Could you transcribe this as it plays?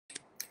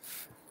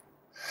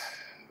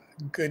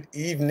Good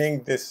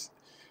evening. This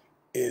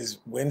is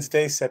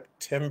Wednesday,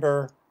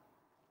 September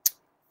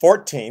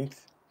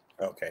 14th.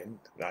 Okay,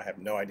 I have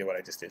no idea what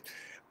I just did.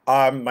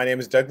 My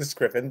name is Douglas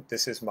Griffin.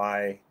 This is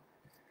my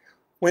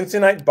Wednesday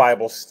night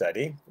Bible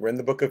study. We're in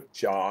the book of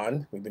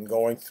John. We've been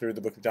going through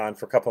the book of John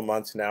for a couple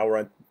months now. We're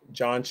on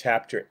John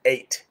chapter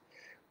 8.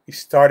 We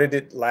started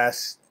it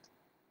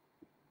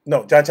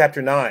John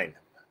chapter 9.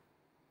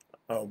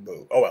 Oh,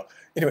 boo. Oh, well.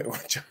 Anyway, we're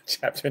on John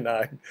chapter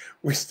 9.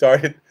 We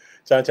started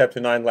John chapter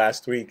 9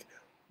 last week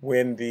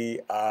when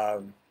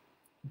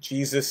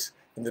Jesus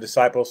and the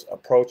disciples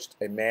approached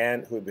a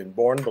man who had been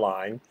born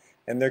blind,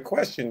 and their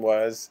question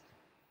was,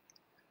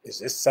 is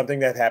this something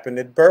that happened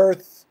at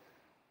birth?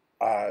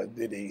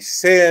 Did he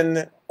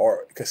sin?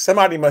 Or because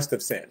somebody must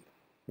have sinned.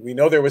 We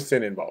know there was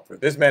sin involved. For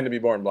this man to be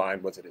born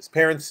blind, was it his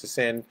parents to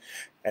sin,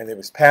 and it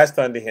was passed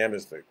on to him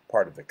as the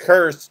part of the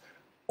curse?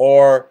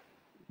 Or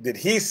did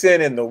he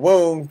sin in the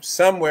womb?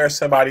 Somewhere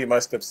somebody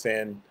must have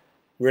sinned.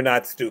 We're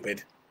not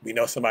stupid. We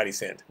know somebody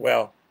sinned.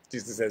 Well,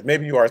 Jesus says,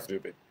 maybe you are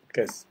stupid,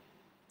 because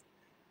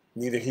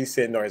neither he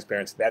sinned nor his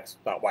parents. That's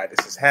not why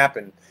this has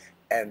happened.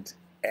 And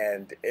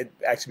it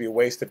actually be a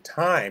waste of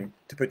time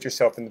to put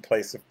yourself in the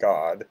place of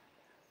God.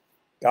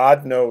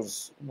 God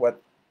knows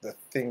what the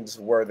things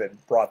were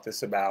that brought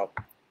this about.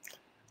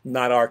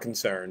 Not our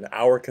concern.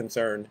 Our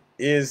concern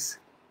is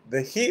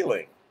the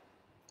healing.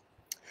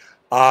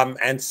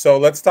 And so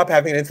let's stop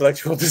having an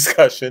intellectual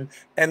discussion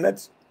and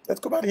let's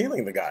go about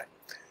healing the guy.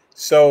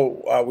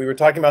 So we were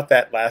talking about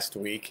that last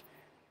week,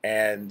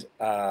 and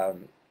now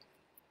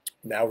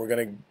we're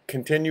going to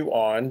continue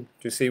on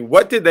to see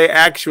what did they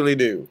actually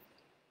do.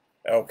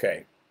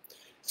 Okay,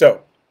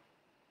 so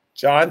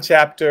John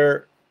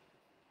chapter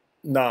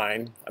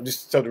 9. I'm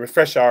just so to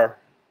refresh our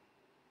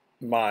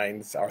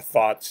minds, our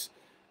thoughts.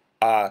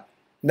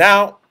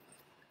 Now,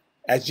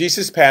 as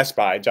Jesus passed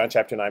by, John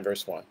chapter 9,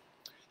 verse 1.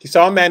 He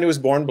saw a man who was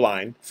born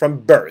blind from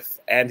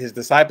birth, and his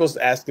disciples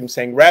asked him,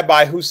 saying,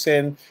 Rabbi, who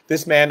sinned,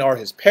 this man or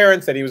his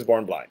parents, that he was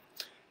born blind?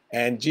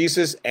 And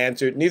Jesus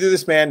answered, neither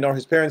this man nor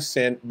his parents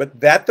sinned,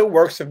 but that the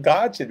works of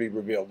God should be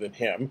revealed in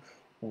him.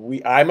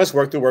 I must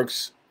work the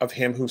works of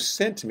him who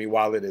sent me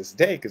while it is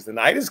day, because the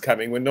night is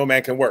coming when no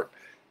man can work.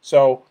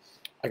 So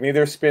I can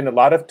either spend a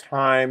lot of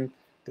time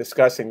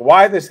discussing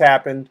why this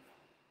happened,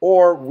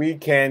 or we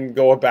can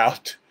go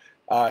about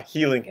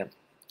healing him.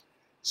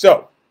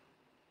 So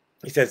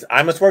he says,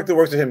 I must work the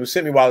works of him who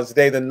sent me while it's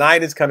day. The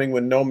night is coming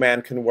when no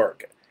man can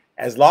work.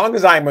 As long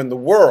as I'm in the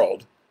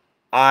world,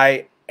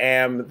 I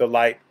am the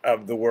light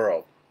of the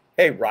world.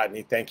 Hey,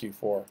 Rodney, thank you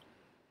for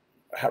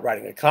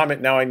writing a comment.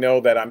 Now I know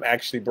that I'm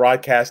actually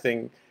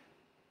broadcasting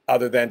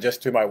other than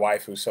just to my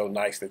wife, who's so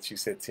nice that she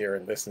sits here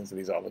and listens to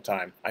these all the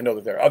time. I know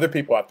that there are other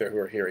people out there who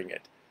are hearing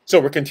it.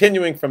 So we're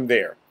continuing from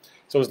there.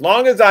 So as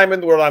long as I'm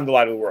in the world, I'm the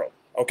light of the world.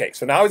 Okay,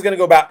 so now he's going to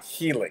go about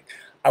healing.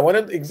 I want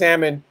to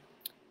examine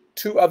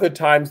two other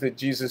times that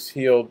Jesus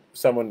healed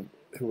someone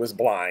who was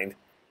blind,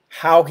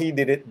 how he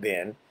did it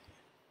then,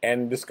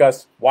 and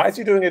discuss why is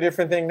he doing a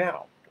different thing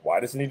now? Why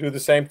doesn't he do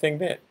the same thing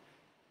then?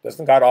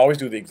 Doesn't God always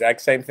do the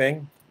exact same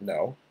thing?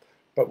 No.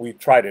 But we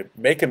try to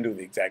make him do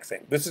the exact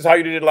same. This is how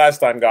you did it last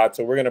time, God.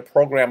 So we're going to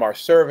program our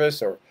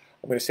service, or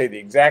I'm going to say the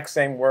exact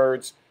same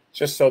words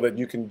just so that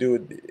you can do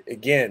it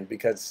again.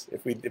 Because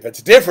if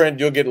it's different,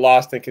 you'll get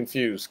lost and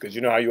confused, because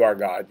you know how you are,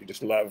 God. You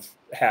just love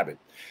habit.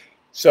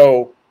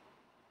 So,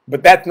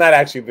 but that's not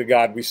actually the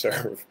God we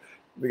serve.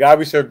 The God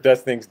we serve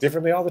does things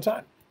differently all the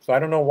time. So I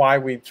don't know why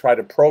we try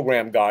to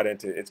program God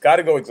into it. It's got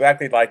to go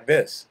exactly like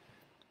this.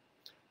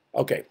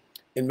 Okay,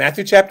 in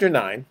Matthew chapter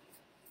 9,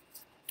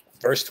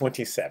 verse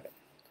 27,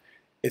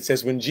 it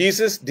says, when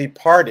Jesus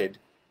departed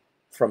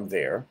from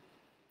there,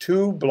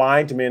 two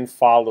blind men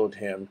followed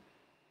him,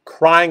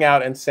 crying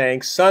out and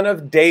saying, Son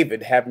of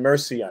David, have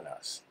mercy on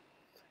us.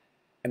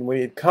 And when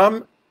he had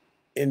come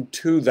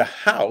into the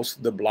house,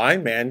 the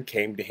blind man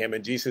came to him,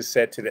 and Jesus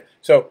said to them,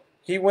 so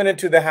he went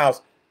into the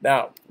house.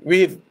 Now,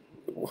 this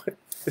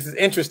is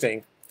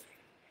interesting.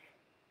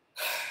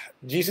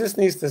 Jesus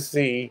needs to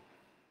see,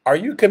 are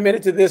you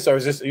committed to this, or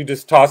is this you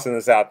just tossing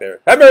this out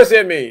there? Have mercy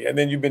on me, and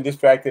then you've been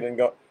distracted and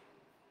go.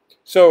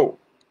 So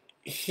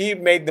he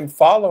made them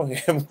follow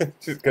him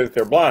just because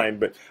they're blind,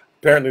 but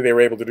apparently they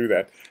were able to do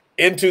that,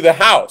 into the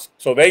house.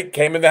 So they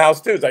came in the house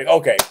too. It's like,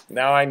 okay,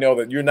 now I know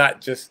that you're not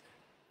just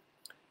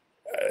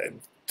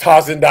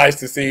tossing dice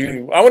to see.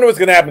 I wonder what's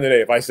going to happen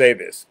today if I say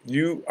this.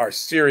 You are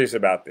serious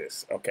about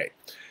this. Okay.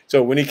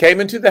 So when he came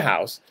into the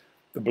house,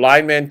 the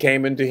blind man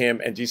came into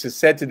him, and Jesus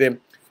said to them,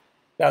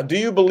 now, do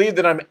you believe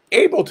that I'm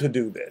able to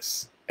do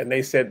this? And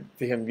they said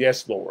to him,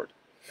 yes, Lord.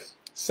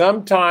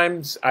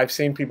 Sometimes I've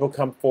seen people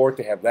come forward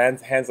to have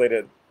hands laid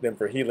at them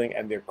for healing,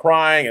 and they're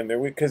crying, and they're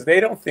weak because they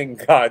don't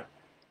think God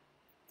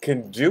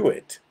can do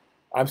it.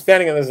 I'm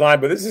standing on this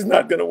line, but this is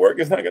not going to work.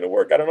 It's not going to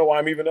work. I don't know why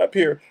I'm even up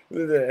here.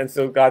 And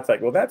so God's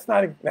like, well, that's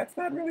not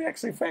really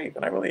actually faith,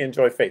 and I really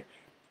enjoy faith.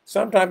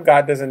 Sometimes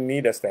God doesn't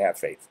need us to have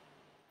faith.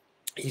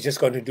 He's just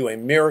going to do a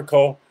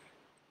miracle,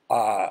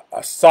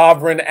 a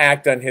sovereign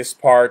act on his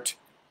part.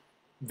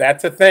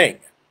 That's a thing.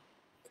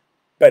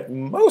 But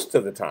most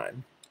of the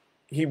time,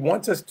 he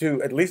wants us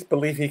to at least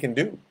believe he can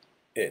do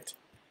it.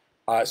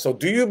 So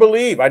do you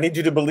believe? I need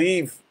you to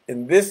believe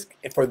in this,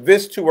 for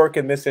this to work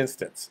in this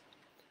instance.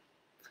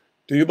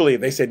 Do you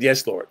believe? They said,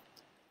 yes, Lord.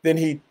 Then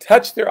he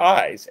touched their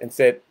eyes and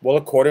said, well,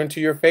 according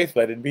to your faith,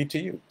 let it be to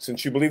you.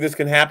 Since you believe this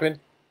can happen,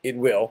 it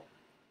will.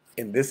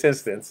 In this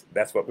instance,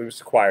 that's what was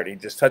required. He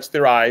just touched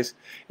their eyes.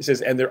 It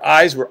says, and their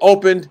eyes were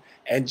opened,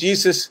 and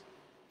Jesus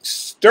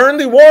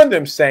sternly warned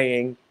them,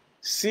 saying,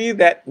 see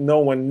that no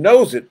one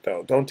knows it,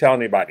 though. Don't tell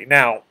anybody.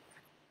 Now,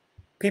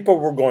 people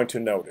were going to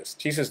notice.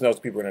 Jesus knows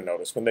people are going to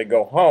notice when they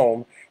go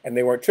home and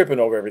they weren't tripping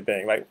over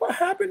everything. Like, what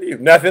happened to you?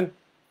 Nothing.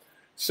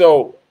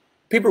 So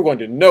people are going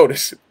to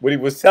notice. What he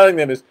was telling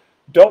them is,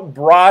 don't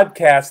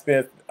broadcast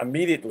this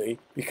immediately,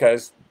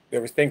 because there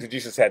was things that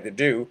Jesus had to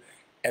do,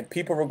 and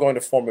people were going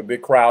to form a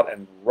big crowd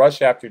and rush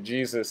after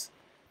Jesus.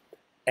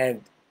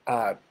 And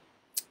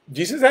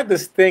Jesus had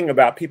this thing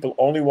about people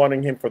only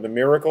wanting him for the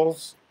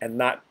miracles and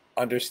not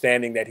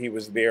understanding that he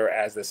was there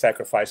as the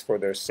sacrifice for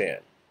their sin.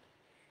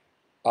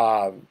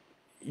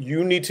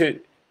 You need to,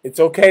 it's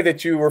okay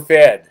that you were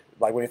fed,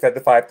 like when he fed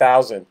the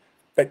 5,000,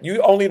 but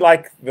you only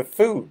like the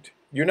food.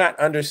 You're not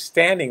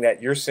understanding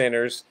that you're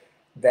sinners,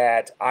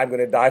 that I'm going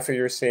to die for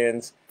your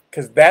sins,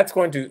 because that's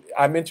going to,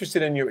 I'm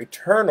interested in your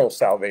eternal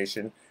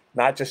salvation,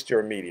 not just your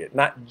immediate.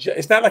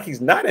 It's not like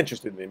he's not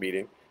interested in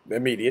the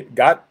immediate.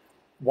 God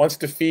wants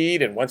to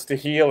feed and wants to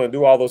heal and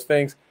do all those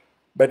things.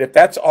 But if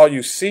that's all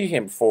you see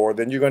him for,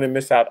 then you're going to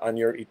miss out on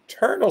your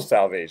eternal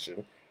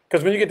salvation.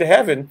 Because when you get to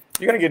heaven,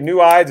 you're going to get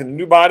new eyes and a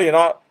new body and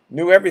all,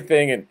 new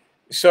everything. And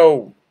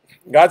so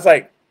God's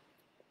like,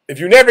 if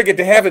you never get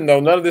to heaven,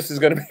 though, none of this is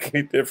going to make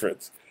any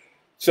difference.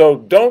 So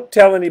don't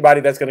tell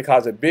anybody. That's going to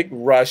cause a big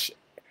rush,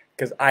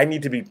 because I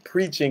need to be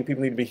preaching.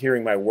 People need to be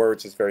hearing my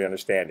words. It's very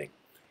understanding.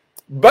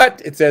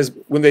 But it says,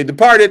 when they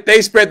departed,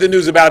 they spread the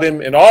news about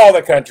him in all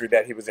the country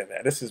that he was in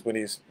there. This is when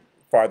he's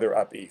farther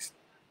up east.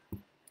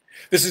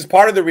 This is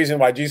part of the reason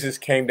why Jesus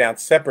came down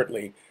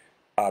separately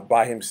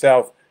by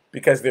himself,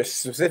 because there's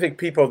specific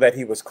people that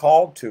he was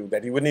called to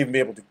that he wouldn't even be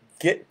able to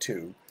get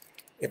to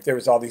if there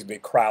was all these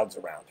big crowds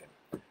around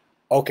him.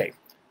 Okay,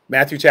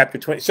 Matthew chapter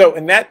 20. So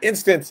in that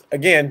instance,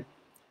 again,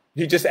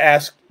 he just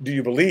asked, do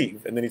you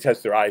believe? And then he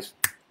touched their eyes,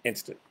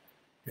 instant.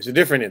 Here's a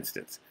different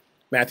instance.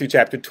 Matthew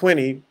chapter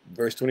 20,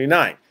 verse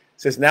 29. It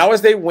says, now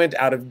as they went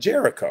out of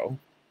Jericho,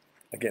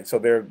 again, so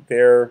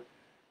they're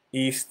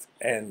east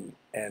and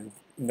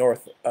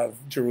north of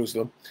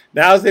Jerusalem.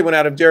 Now as they went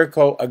out of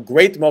Jericho, a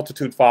great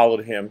multitude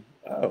followed him.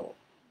 Oh,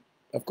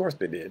 of course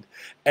they did.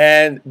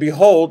 And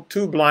behold,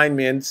 two blind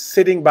men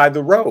sitting by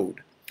the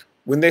road.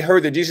 When they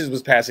heard that Jesus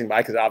was passing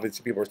by, because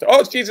obviously people were saying, oh,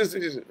 it's Jesus,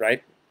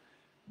 right?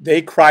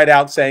 They cried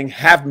out, saying,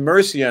 have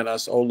mercy on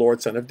us, O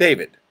Lord, Son of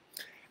David.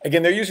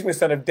 Again, they're using the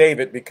Son of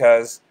David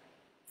because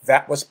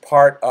that was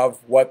part of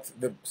what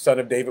the Son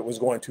of David was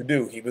going to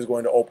do. He was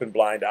going to open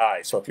blind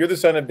eyes. So if you're the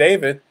Son of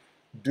David,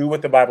 do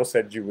what the Bible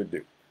said you would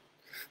do.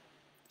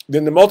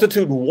 Then the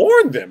multitude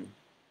warned them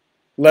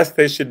lest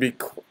they should be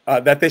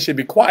that they should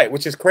be quiet,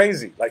 which is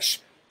crazy. Like, shh,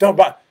 don't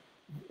buy.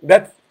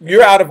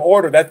 You're out of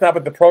order. That's not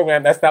what the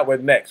program. That's not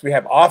what next. We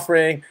have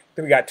offering.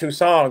 Then we got 2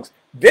 songs.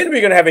 Then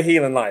we're gonna have a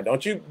healing line.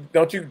 Don't you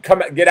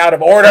get out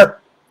of order?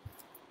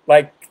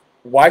 Like,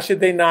 why should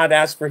they not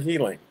ask for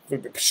healing?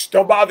 Shh,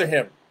 don't bother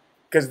him,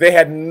 because they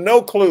had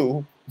no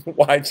clue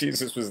why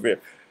Jesus was there.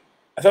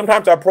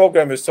 Sometimes our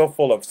program is so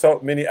full of so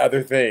many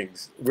other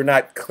things. We're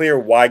not clear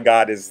why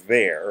God is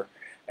there,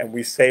 and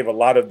we save a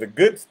lot of the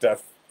good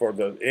stuff for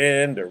the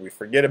end, or we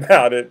forget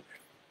about it.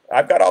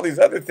 I've got all these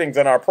other things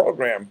on our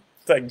program.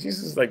 It's like,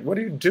 Jesus is like, what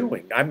are you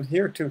doing? I'm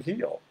here to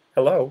heal.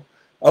 Hello?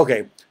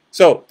 Okay,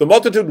 so the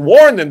multitude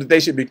warned them that they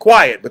should be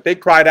quiet, but they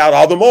cried out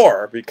all the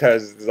more,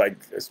 because it's like,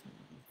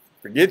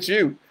 forget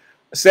you,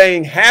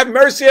 saying, have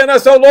mercy on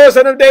us, O Lord,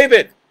 Son of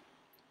David.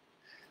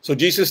 So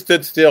Jesus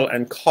stood still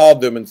and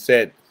called them and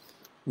said,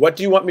 what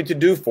do you want me to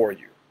do for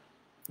you?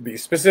 Be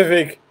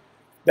specific.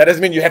 That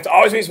doesn't mean you have to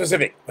always be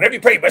specific. Whenever you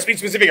pray, you must be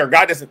specific, or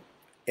God doesn't.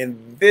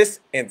 In this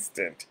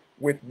instant,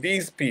 with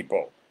these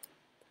people,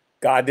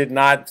 God did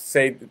not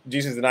say,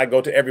 Jesus did not go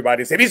to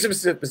everybody and say, be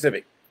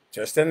specific.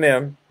 Just in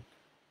them.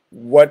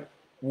 What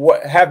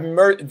have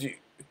mercy?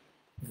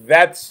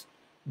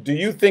 Do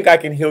you think I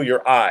can heal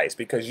your eyes?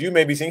 Because you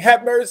may be saying,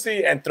 have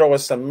mercy, and throw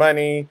us some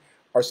money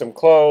or some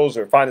clothes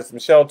or find us some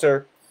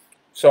shelter.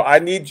 So I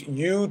need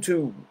you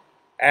to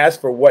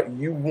ask for what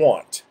you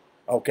want.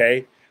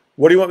 Okay?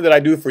 What do you want that I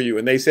do for you?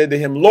 And they said to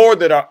him, Lord,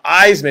 that our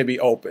eyes may be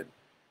open.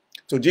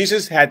 So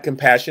Jesus had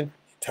compassion,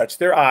 touched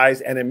their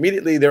eyes, and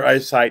immediately their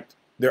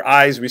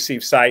eyes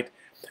received sight,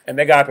 and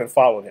they got up and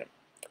followed him.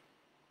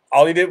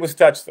 All he did was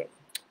touch them.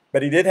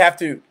 But he did have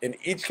to, in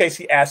each case,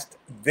 he asked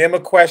them a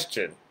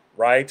question,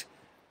 right?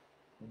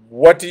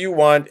 What do you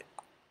want?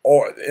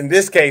 Or in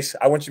this case,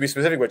 I want you to be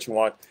specific what you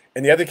want.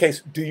 In the other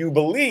case, do you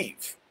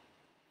believe?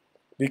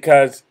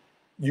 Because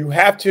you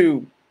have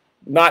to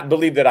not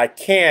believe that I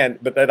can,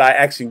 but that I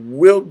actually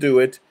will do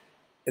it.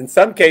 In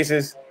some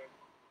cases,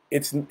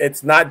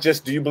 it's not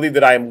just do you believe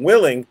that I am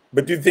willing,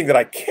 but do you think that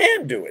I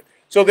can do it?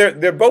 So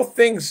they're both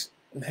things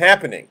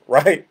happening,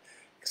 right?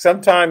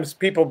 Sometimes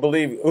people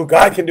believe, oh,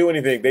 God can do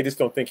anything. They just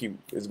don't think he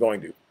is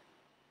going to.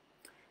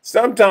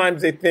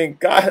 Sometimes they think,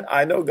 God,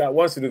 I know God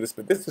wants to do this,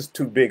 but this is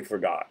too big for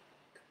God.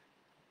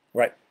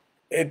 Right?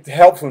 It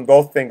helps when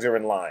both things are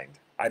in line.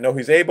 I know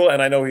he's able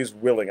and I know he's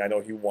willing. I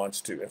know he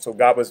wants to. And so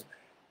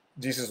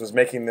Jesus was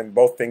making them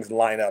both things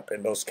line up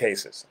in those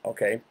cases.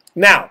 Okay?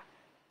 Now,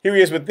 here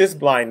he is with this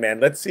blind man.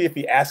 Let's see if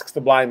he asks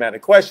the blind man a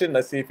question.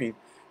 Let's see if he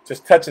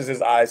just touches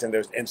his eyes and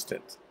there's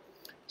instant.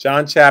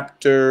 John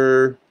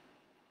chapter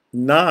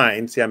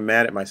 9. See, I'm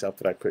mad at myself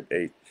that I put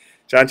 8.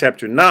 John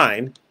chapter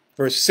 9,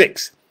 verse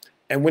 6.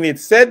 And when he had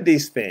said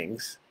these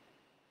things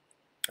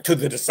to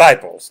the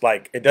disciples,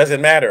 like, it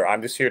doesn't matter,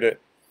 I'm just here to...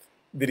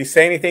 Did he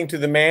say anything to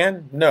the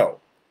man? No.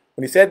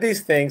 When he said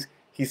these things,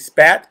 he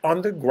spat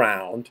on the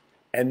ground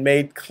and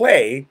made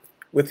clay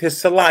with his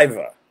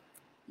saliva.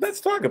 Let's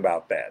talk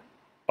about that,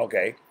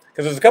 okay?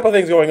 Because there's a couple of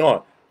things going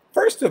on.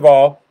 First of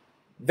all,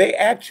 they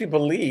actually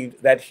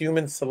believed that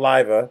human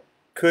saliva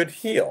could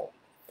heal.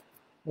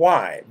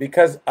 Why?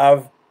 Because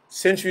of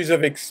centuries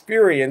of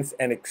experience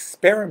and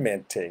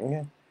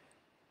experimenting.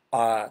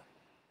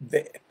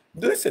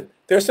 Listen,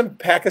 there's some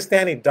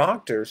Pakistani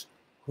doctors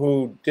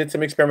who did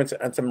some experiments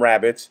on some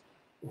rabbits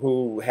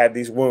who had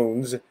these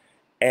wounds,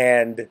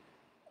 and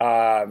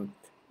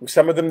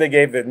some of them they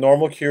gave the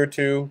normal cure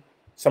to,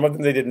 some of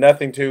them they did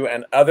nothing to,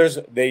 and others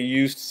they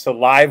used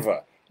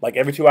saliva. Like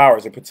every 2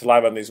 hours they put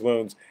saliva on these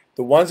wounds.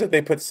 The ones that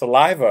they put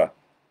saliva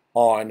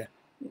on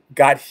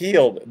got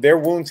healed. Their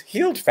wounds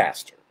healed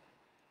faster.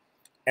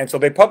 And so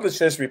they published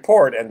this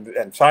report,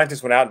 and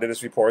scientists went out and did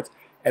this report,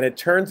 and it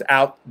turns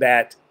out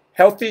that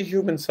healthy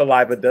human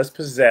saliva does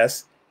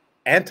possess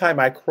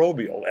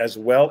antimicrobial as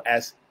well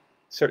as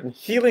certain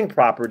healing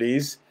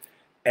properties,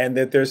 and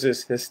that there's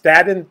this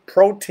histatin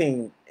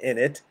protein in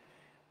it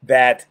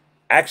that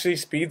actually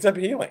speeds up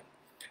healing.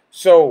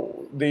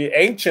 So the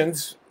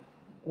ancients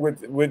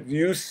would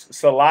use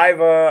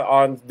saliva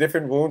on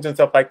different wounds and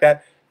stuff like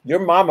that. Your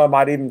mama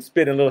might even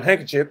spit in a little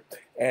handkerchief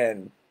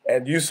and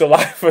use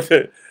saliva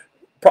to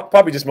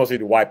probably just mostly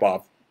to wipe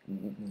off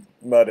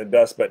mud and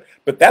dust, but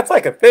that's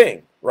like a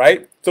thing,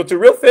 right? So it's a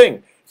real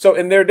thing. So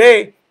in their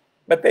day,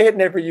 but they had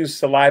never used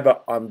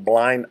saliva on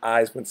blind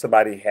eyes when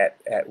somebody had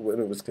when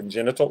it was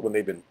congenital, when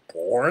they've been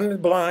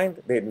born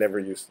blind. They'd never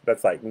used.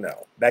 That's like,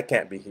 no, that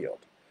can't be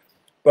healed.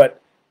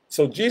 But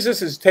so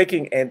Jesus is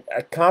taking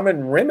a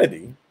common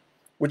remedy,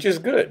 which is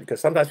good, because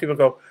sometimes people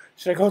go,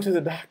 should I go to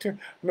the doctor?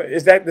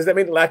 Does that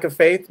mean lack of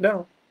faith?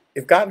 No.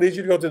 If God leads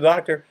you to go to the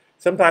doctor,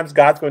 sometimes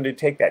God's going to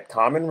take that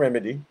common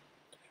remedy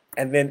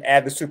and then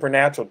add the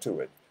supernatural to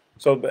it.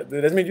 So that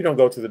doesn't mean you don't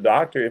go to the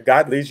doctor. If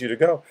God leads you to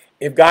go,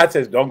 if God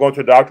says don't go to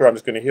the doctor, I'm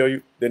just going to heal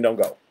you, then don't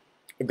go.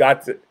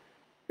 But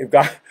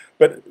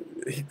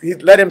he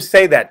let him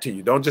say that to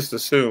you. Don't just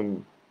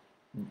assume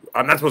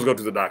I'm not supposed to go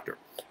to the doctor.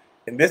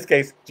 In this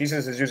case,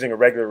 Jesus is using a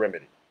regular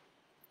remedy.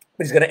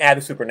 He's going to add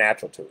a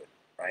supernatural to it,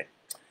 right?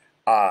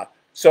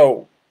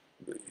 So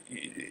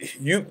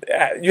you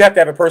have to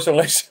have a personal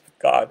relationship with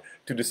God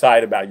to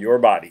decide about your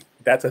body.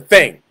 That's a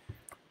thing.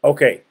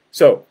 Okay,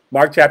 so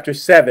Mark chapter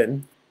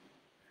 7.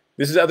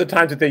 This is other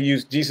times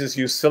that Jesus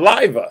used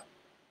saliva.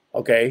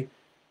 Okay,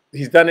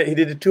 he's done it. He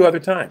did it 2 other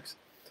times.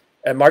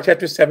 And Mark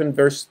chapter 7,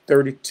 verse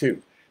 32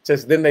 it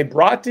says, "Then they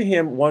brought to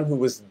him one who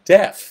was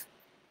deaf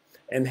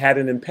and had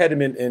an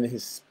impediment in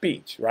his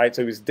speech." Right,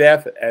 so he was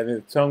deaf and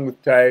his tongue was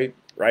tied.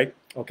 Right,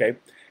 okay,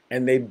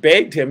 and they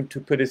begged him to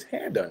put his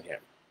hand on him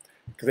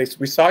because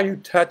we saw you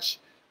touch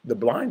the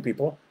blind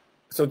people,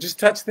 so just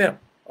touch them.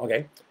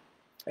 Okay,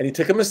 and he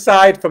took him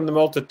aside from the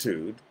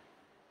multitude,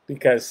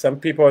 because some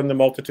people in the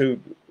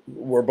multitude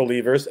were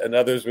believers and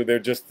others were there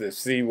just to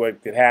see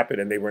what could happen,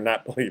 and they were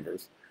not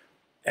believers.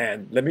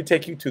 And let me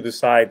take you to the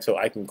side so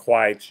I can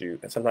quiet you.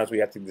 And sometimes we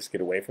have to just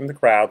get away from the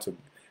crowd so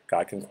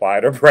God can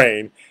quiet our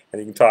brain and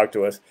he can talk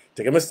to us.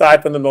 Took him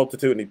aside from the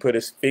multitude and he put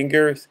his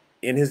fingers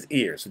in his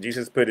ears. So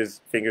Jesus put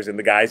his fingers in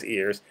the guy's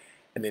ears,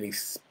 and then he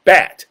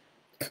spat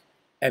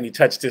and he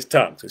touched his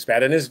tongue. So he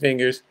spat in his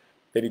fingers,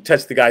 then he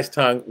touched the guy's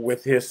tongue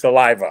with his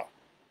saliva.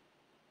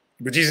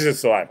 With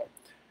Jesus' saliva.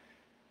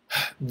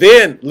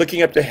 Then,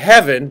 looking up to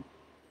heaven,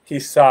 he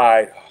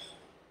sighed.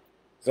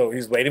 So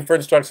he's waiting for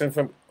instruction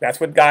from, that's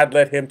what God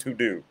led him to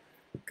do.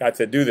 God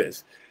said, do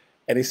this.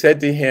 And he said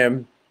to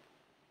him,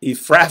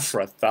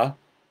 Ephraphratha,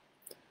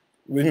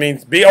 which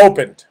means be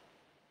opened.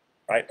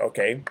 Right,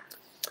 okay.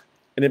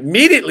 And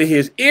immediately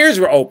his ears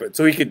were opened.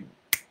 So he could,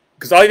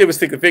 because all he did was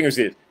stick the fingers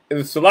in.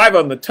 And the saliva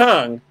on the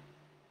tongue,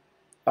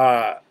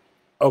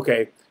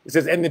 okay. It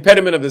says, and the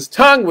impediment of his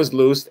tongue was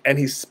loosed, and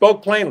he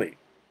spoke plainly.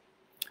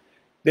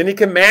 Then he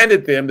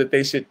commanded them that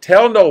they should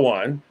tell no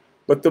one,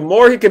 but the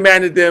more he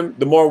commanded them,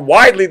 the more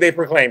widely they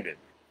proclaimed it.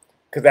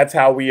 Because that's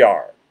how we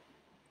are.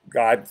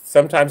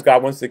 Sometimes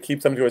God wants to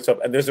keep something to himself,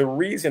 and there's a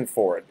reason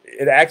for it.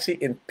 It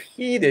actually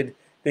impeded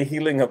the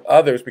healing of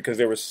others because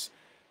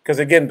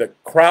again, the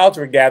crowds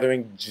were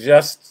gathering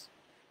just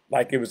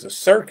like it was a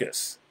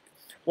circus.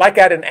 Like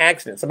at an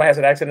accident. Somebody has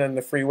an accident on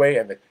the freeway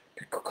and the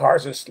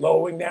cars are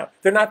slowing down.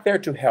 They're not there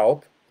to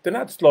help. They're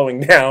not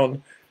slowing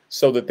down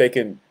so that they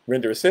can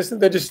render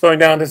assistance. They're just slowing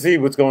down to see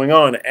what's going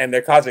on, and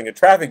they're causing a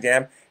traffic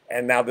jam.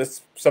 And now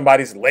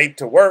somebody's late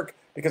to work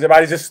because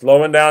everybody's just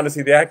slowing down to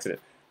see the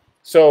accident.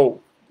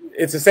 So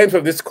it's the same sort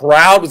of this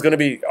crowd was going to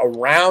be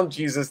around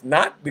Jesus,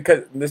 not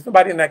because there's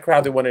nobody in that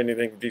crowd that wanted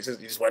anything from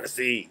Jesus. You just want to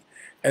see.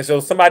 And so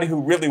somebody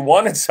who really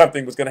wanted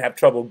something was going to have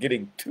trouble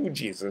getting to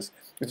Jesus,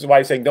 which is why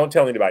he's saying, don't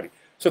tell anybody.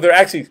 So they're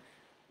actually,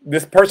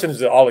 this person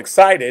who's all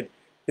excited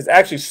is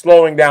actually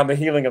slowing down the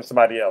healing of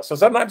somebody else. So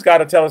sometimes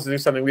God will tell us to do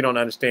something we don't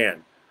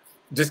understand.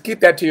 Just keep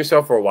that to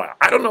yourself for a while.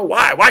 I don't know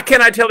why. Why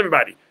can't I tell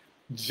everybody?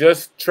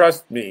 Just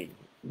trust me.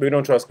 We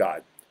don't trust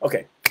God.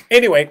 Okay.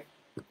 Anyway,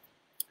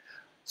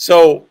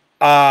 so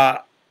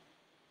that's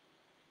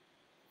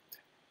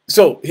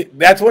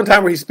one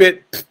time where he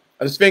spit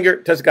on his finger,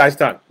 touched the guy's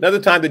tongue. Another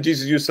time that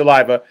Jesus used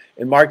saliva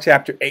in Mark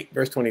chapter 8,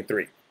 verse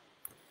 23.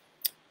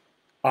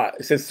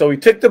 It says, so he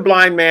took the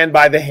blind man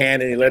by the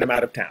hand and he led him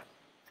out of town.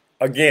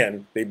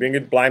 Again, they bring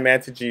a blind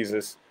man to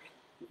Jesus.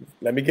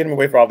 Let me get him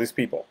away from all these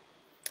people.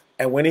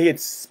 And when he had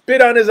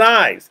spit on his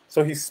eyes,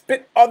 so he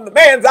spit on the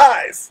man's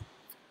eyes.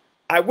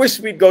 I wish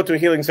we'd go to a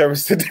healing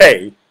service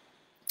today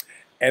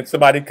and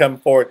somebody come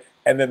forward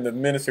and then the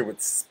minister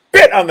would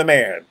spit on the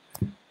man.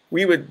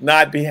 We would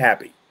not be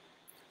happy.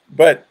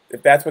 But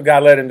if that's what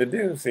God led him to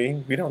do,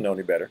 see, we don't know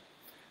any better.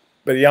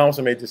 But he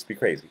also may just be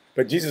crazy.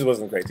 But Jesus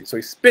wasn't crazy. So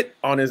he spit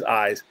on his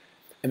eyes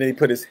and then he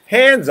put his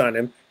hands on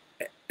him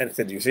and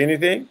said, do you see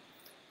anything?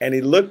 And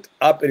he looked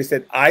up and he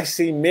said, I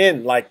see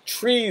men like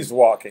trees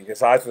walking.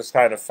 His eyes was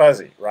kind of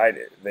fuzzy, right?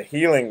 The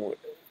healing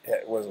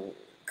was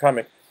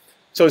coming.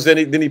 So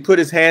then he put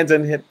his hands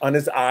on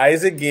his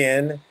eyes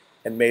again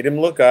and made him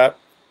look up.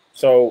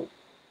 So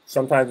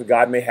sometimes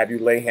God may have you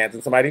lay hands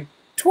on somebody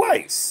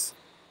twice.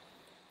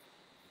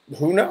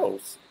 Who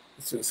knows?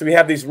 So we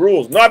have these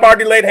rules. No, I've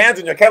already laid hands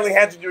on you. I can't lay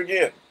hands on you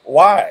again.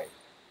 Why?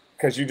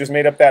 Because you just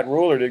made up that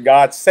rule, or did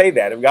God say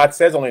that? If God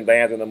says only lay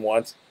hands on them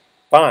once,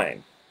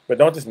 fine. But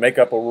don't just make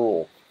up a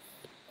rule.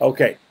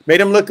 Okay.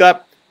 Made him look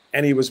up,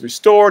 and he was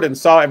restored and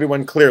saw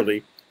everyone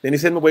clearly. Then he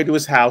sent him away to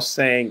his house,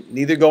 saying,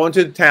 neither go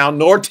into the town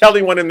nor tell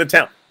anyone in the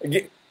town.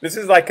 Again, this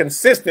is like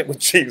consistent with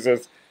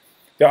Jesus.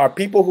 There are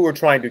people who are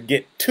trying to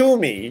get to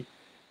me,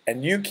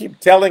 and you keep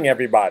telling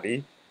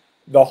everybody,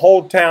 the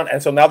whole town.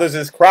 And so now there's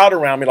this crowd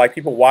around me, like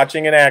people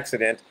watching an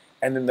accident,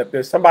 and then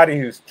there's somebody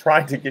who's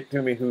trying to get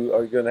to me who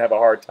are going to have a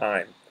hard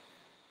time.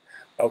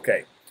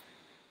 Okay.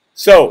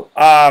 So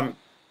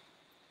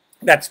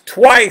that's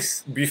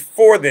twice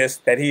before this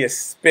that he has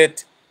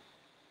spit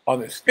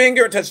on his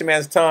finger, touched a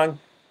man's tongue.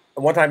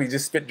 And one time he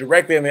just spit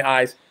directly in the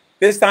eyes.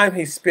 This time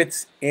he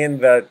spits in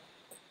the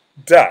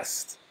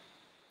dust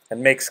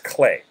and makes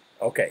clay.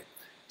 Okay.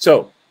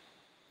 So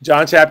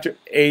John chapter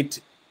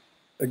 8.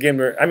 Again,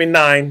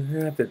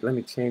 9. Let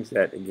me change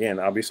that again.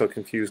 I'll be so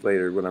confused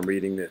later when I'm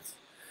reading this.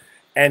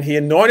 And he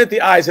anointed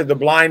the eyes of the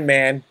blind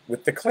man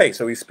with the clay.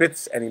 So he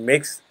spits and he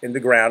makes in the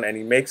ground and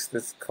he makes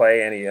this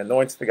clay and he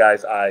anoints the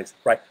guy's eyes.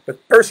 Right. But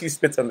first he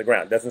spits on the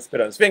ground. Doesn't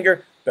spit on his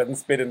finger. Doesn't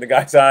spit in the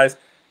guy's eyes.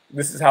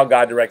 This is how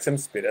God directs him.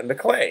 Spit on the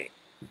clay.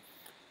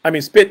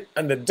 Spit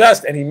on the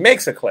dust and he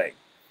makes a clay.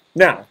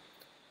 Now,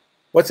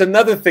 what's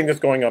another thing that's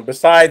going on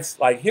besides,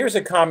 like, here's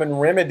a common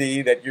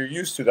remedy that you're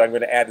used to that I'm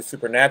going to add to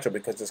supernatural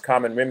because this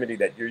common remedy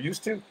that you're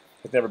used to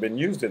has never been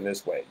used in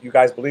this way. You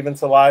guys believe in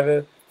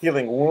saliva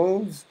healing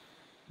wounds,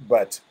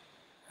 but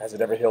has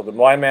it ever healed the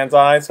blind man's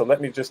eyes? So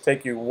let me just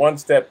take you one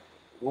step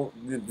to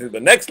the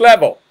next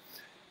level.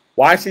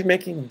 Why is he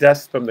making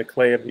dust from the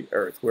clay of the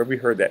earth? Where have we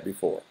heard that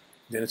before?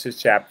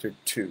 Genesis chapter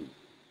 2,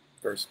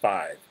 verse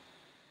 5. It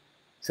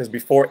says,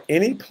 before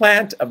any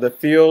plant of the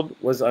field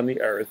was on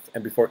the earth,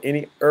 and before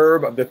any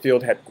herb of the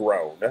field had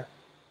grown.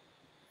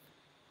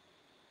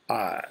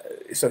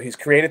 So he's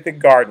created the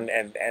garden,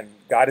 and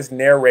God is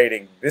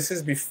narrating. This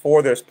is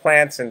before there's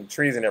plants and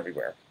trees and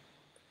everywhere.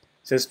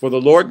 It says, for the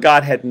Lord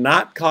God had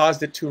not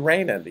caused it to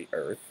rain on the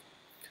earth,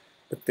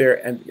 but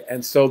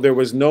and so there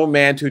was no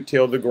man to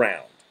till the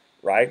ground.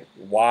 Right?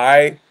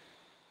 Why?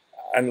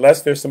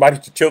 Unless there's somebody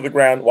to till the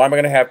ground, why am I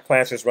going to have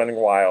plants just running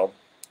wild?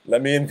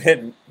 Let me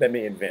invent.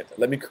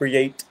 Let me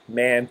create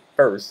man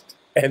first,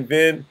 and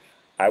then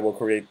I will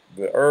create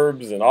the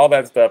herbs and all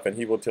that stuff, and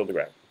he will till the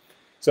ground.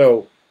 So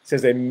it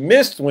says a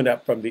mist went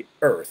up from the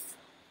earth.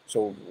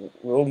 So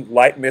a little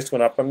light mist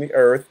went up from the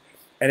earth,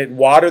 and it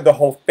watered the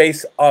whole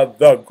face of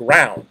the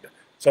ground.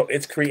 So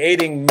it's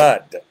creating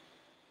mud,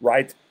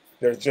 right?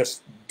 There's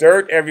just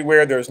dirt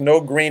everywhere. There's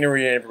no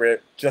greenery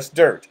everywhere, just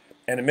dirt.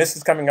 And the mist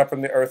is coming up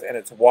from the earth, and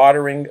it's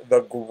watering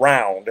the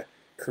ground,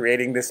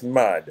 creating this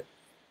mud.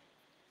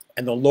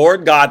 And the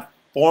Lord God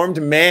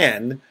formed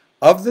man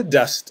of the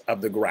dust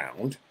of the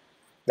ground,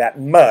 that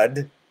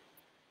mud,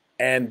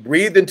 and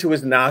breathed into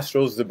his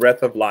nostrils the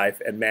breath of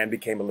life, and man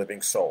became a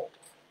living soul.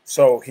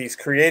 So he's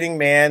creating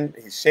man,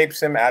 he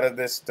shapes him out of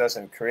this dust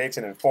and creates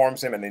him and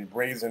forms him, and then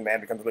breathes and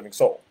man becomes a living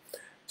soul.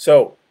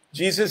 So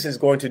Jesus is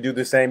going to do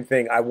the same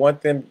thing.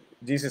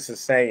 Jesus is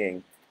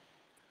saying,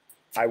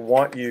 I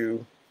want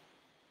you,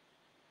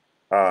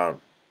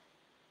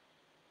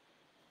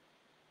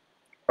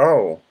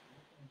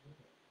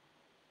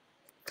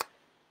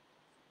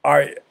 All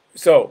right.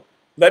 So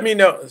let me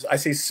know. I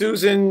see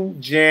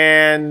Susan,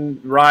 Jan,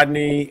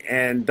 Rodney,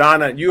 and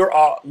Donna. You're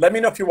all. Let me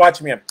know if you're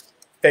watching me on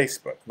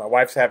Facebook. My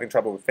wife's having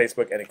trouble with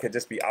Facebook, and it could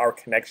just be our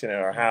connection in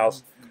our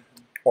house,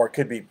 or it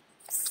could be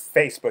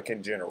Facebook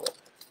in general.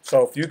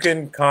 So if you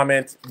can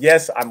comment,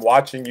 yes, I'm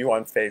watching you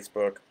on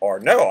Facebook, or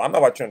no, I'm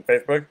not watching you on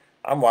Facebook.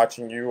 I'm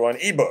watching you on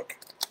ebook.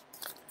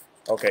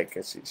 Okay,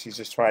 because she's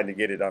just trying to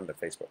get it onto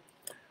Facebook.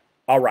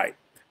 All right.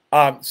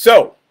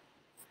 So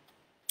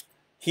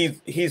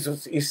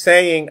he's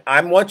saying,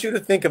 I want you to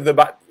think of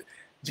the.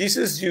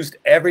 Jesus used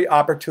every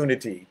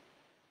opportunity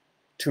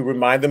to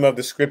remind them of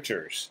the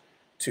scriptures,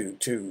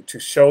 to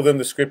show them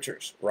the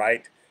scriptures,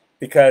 right?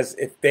 Because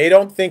if they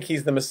don't think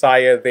he's the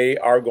Messiah, they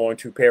are going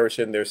to perish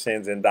in their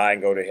sins and die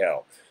and go to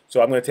hell.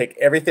 So I'm going to take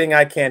everything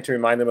I can to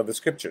remind them of the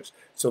scriptures.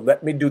 So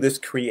let me do this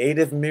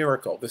creative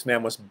miracle. This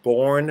man was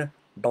born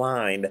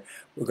blind.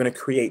 We're going to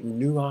create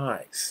new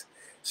eyes.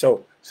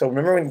 So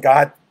remember when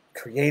God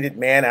created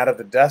man out of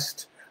the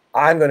dust?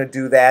 I'm going to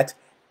do that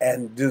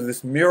and do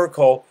this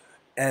miracle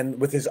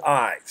and with his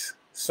eyes.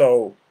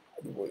 So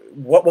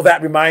what will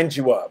that remind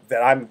you of?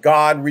 That I'm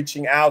God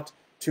reaching out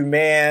to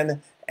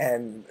man,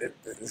 and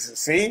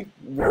see,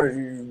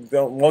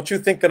 won't you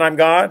think that I'm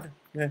God?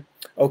 Yeah.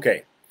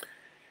 Okay.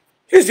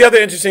 Here's the other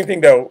interesting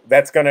thing, though,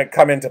 that's going to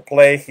come into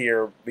play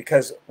here,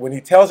 because when he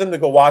tells him to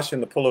go wash in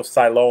the pool of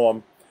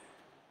Siloam,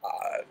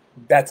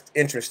 that's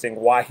interesting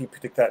why he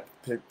picked that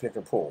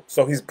particular pool.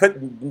 So he's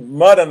put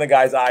mud on the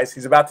guy's eyes.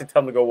 He's about to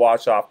tell him to go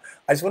wash off.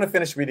 I just want to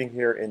finish reading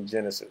here in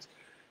Genesis.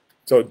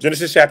 So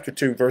Genesis chapter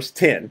 2, verse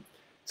 10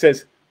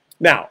 says,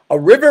 now a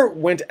river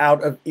went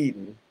out of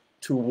Eden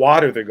to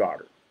water the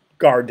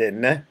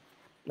garden,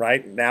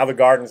 right? Now the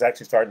garden is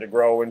actually starting to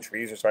grow and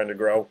trees are starting to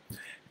grow.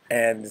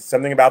 And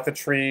something about the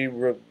tree,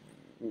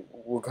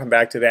 we'll come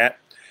back to that.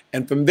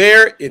 And from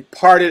there, it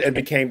parted and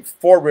became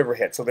four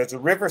riverheads. So there's a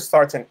river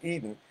starts in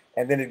Eden,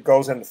 and then it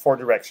goes in four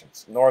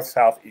directions, north,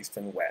 south, east,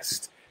 and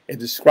west. It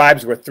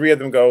describes where three of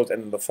them goes,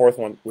 and then the fourth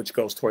one, which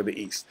goes toward the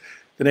east.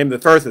 The name of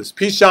the first is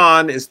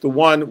Pishon, is the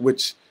one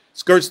which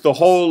skirts the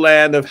whole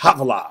land of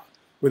Havilah,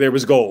 where there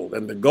was gold,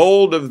 and the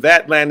gold of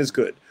that land is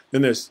good.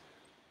 Then there's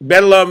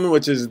Bethlehem,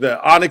 which is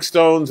the onyx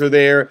stones are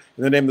there,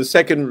 and the name of the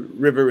second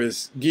river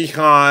is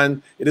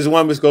Gihon. It is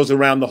one which goes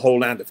around the whole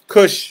land of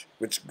Cush,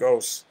 which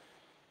goes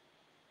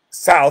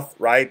south,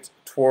 right,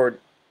 toward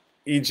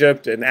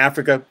Egypt and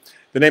Africa.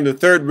 The name of the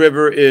third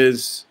river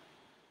is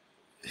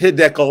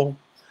Hiddekel,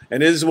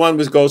 and it is one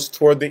which goes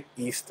toward the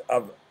east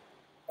of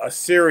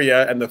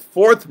Assyria. And the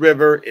fourth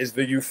river is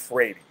the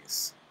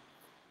Euphrates.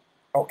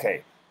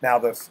 Okay, now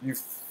the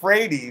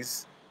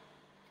Euphrates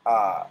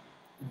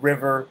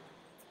river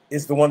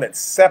is the one that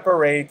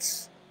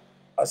separates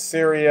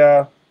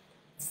Assyria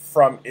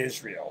from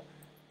Israel.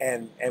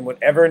 And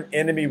whenever an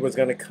enemy was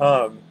going to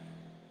come,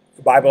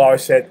 the Bible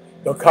always said,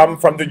 they'll come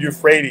from the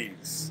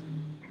Euphrates.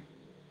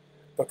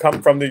 They'll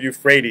come from the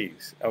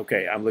Euphrates.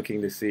 Okay, I'm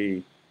looking to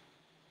see.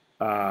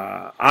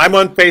 I'm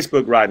on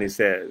Facebook, Rodney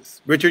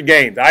says. Richard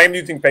Gaines, I am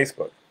using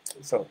Facebook.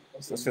 So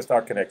let's just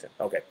start connecting.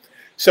 Okay.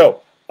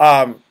 So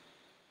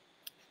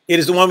it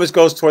is the one which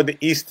goes toward the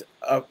east.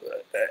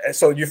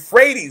 So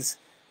Euphrates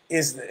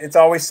it's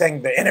always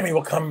saying the enemy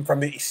will come from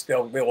the east. They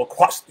will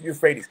cross the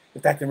Euphrates. In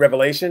fact, in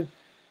Revelation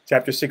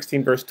chapter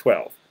 16, verse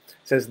 12, it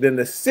says, then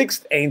the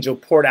sixth angel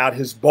poured out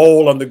his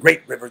bowl on the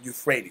great river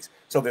Euphrates.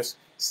 So there's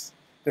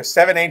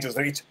seven angels.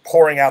 They're each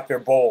pouring out their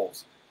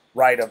bowls,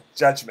 right, of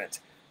judgment.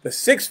 The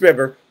sixth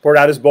river poured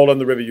out his bowl on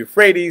the river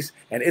Euphrates,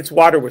 and its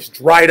water was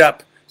dried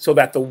up so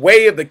that the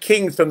way of the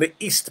kings from the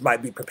east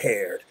might be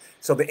prepared.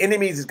 So the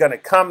enemies is going to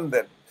come,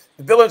 the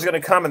villains are going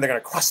to come, and they're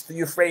going to cross the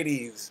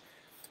Euphrates.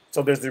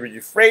 So there's the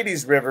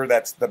Euphrates River,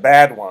 that's the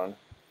bad one.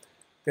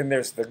 Then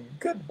there's the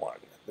good one,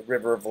 the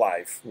river of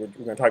life. We're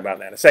going to talk about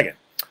that in a second.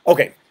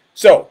 Okay,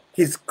 so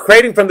he's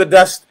creating from the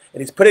dust,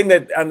 and he's putting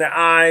it on their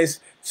eyes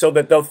so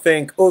that they'll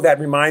think, oh,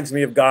 that reminds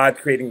me of God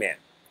creating man.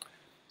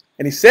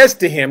 And he says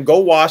to him, go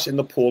wash in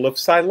the pool of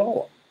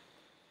Siloam,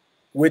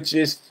 which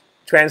is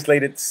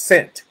translated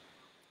sent.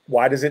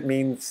 Why does it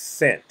mean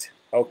sent?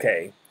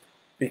 Okay,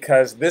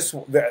 because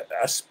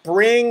a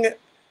spring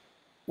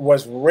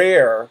was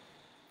rare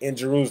in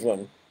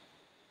Jerusalem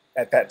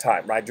at that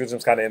time, right?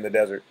 Jerusalem's kind of in the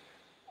desert.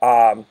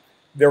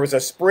 There was a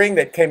spring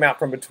that came out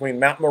from between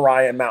Mount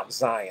Moriah and Mount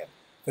Zion.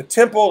 The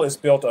temple is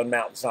built on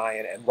Mount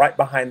Zion, and right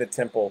behind the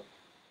temple,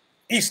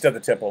 east of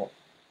the temple,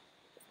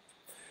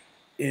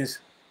 is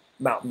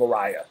Mount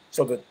Moriah.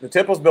 So the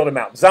temple is built on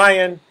Mount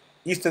Zion.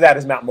 East of that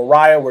is Mount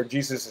Moriah, where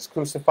Jesus is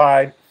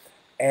crucified.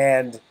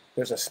 And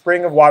there's a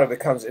spring of water that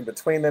comes in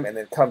between them, and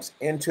then comes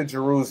into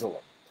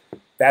Jerusalem.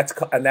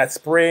 And that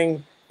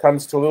spring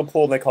comes to a little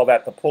pool, and they call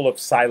that the pool of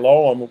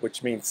Siloam,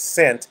 which means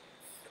sent,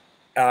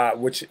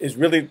 which is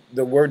really,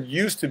 the word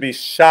used to be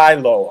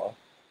Shiloh,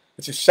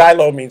 which is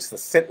Shiloh means the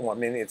sent one,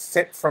 meaning it's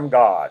sent from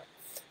God.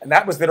 And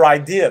that was their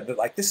idea, that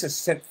like, this is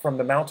sent from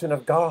the mountain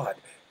of God,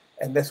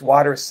 and this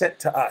water is sent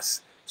to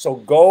us. So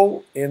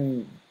go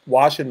and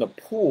wash in the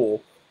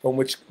pool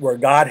where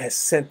God has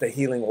sent the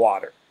healing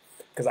water.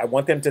 Because I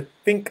want them to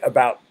think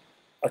about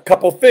a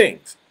couple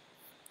things.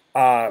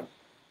 Uh,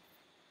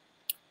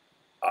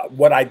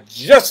 what I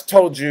just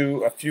told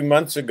you a few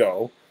months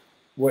ago,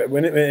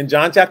 when in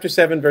John chapter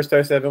 7, verse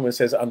 37, when it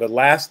says, on the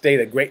last day,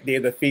 the great day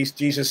of the feast,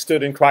 Jesus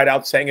stood and cried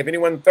out, saying, if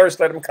anyone thirsts,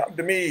 let him come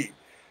to me.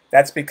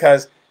 That's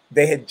because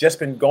they had just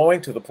been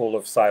going to the pool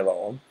of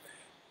Siloam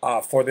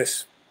for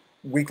this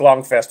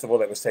week-long festival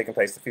that was taking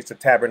place, the Feast of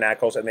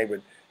Tabernacles, and they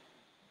would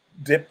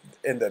dip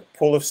in the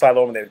pool of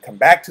Siloam, and they would come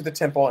back to the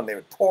temple, and they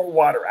would pour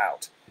water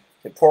out.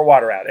 They pour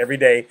water out every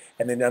day,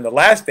 and then on the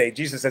last day,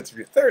 Jesus said, if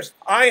you thirst,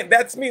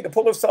 that's me, the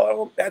pool of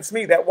Siloam, that's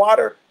me, that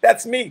water,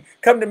 that's me.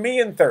 Come to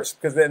me and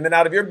thirst, because then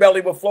out of your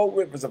belly will flow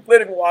rivers of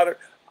living water.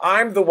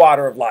 I'm the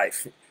water of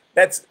life.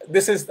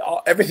 This is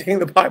everything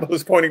the Bible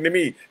is pointing to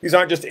me. These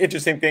aren't just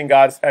interesting things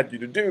God's had you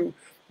to do.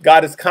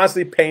 God is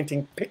constantly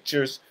painting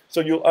pictures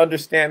so you'll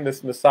understand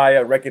this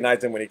Messiah,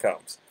 recognize him when he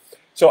comes.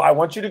 So I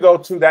want you to go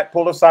to that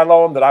pool of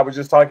Siloam that I was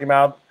just talking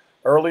about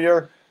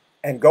earlier,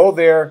 and go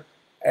there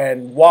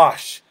and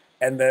wash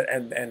and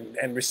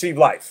receive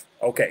life.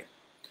 Okay.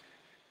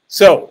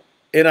 So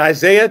in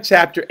Isaiah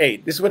chapter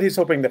 8, this is what he's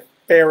hoping the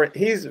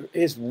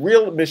his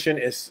real mission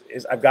is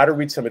I've got to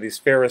reach some of these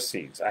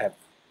Pharisees. I have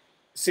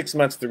 6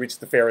 months to reach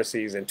the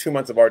Pharisees, and 2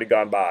 months have already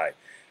gone by.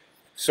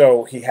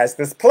 So he has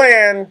this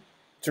plan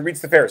to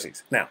reach the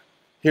Pharisees. Now,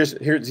 he's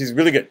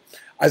really good.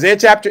 Isaiah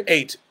chapter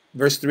 8,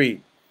 verse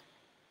 3.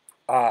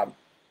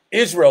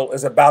 Israel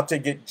is about to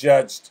get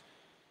judged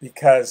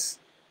because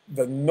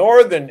the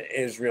northern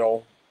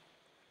Israel,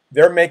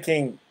 they're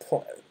making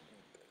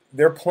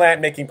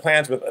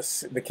plans with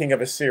the king of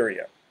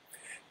Assyria,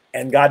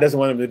 and God doesn't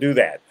want them to do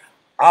that.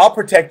 I'll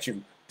protect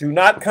you. Do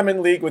not come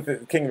in league with the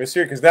king of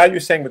Assyria, because now you're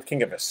saying with the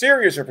king of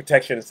Assyria is your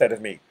protection instead of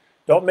me.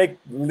 Don't make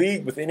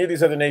league with any of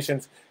these other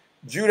nations.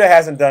 Judah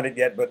hasn't done it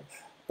yet, but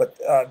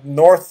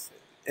North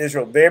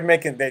Israel, they're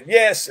making that,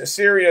 yes,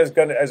 Assyria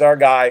is our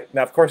guy.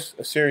 Now, of course,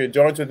 Assyria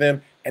joins with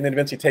them and then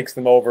eventually takes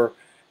them over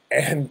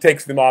and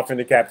takes them off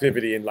into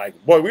captivity, and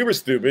like, boy, we were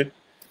stupid.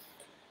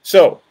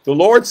 So the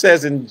Lord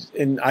says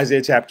in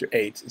Isaiah chapter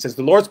 8, it says,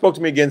 the Lord spoke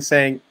to me again,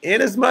 saying,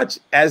 inasmuch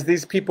as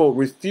these people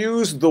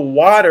refuse the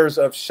waters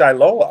of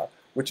Shiloah,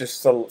 which is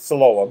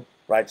Siloam,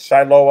 right?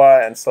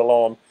 Shiloah and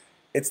Siloam,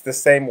 it's the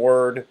same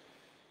word.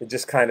 It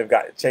just kind of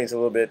got changed a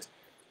little bit.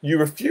 You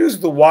refuse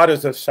the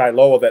waters of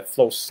Shiloah that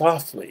flow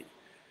softly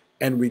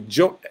and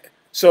rejoice.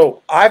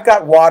 So I've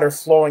got water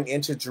flowing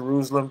into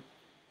Jerusalem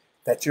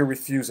that you're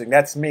refusing.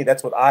 That's me.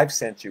 That's what I've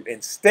sent you.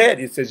 Instead,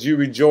 it says you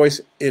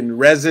rejoice in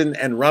Rezin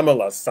and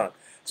Remaliah's son.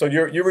 So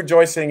you're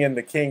rejoicing in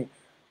the king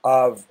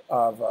of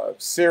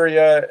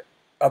Syria,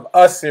 of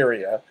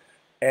Assyria,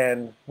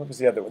 and what was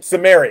the other one?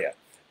 Samaria.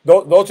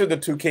 Those are the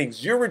two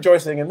kings. You're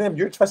rejoicing in them.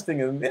 You're trusting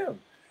in them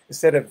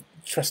instead of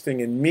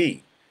trusting in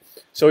me.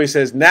 So he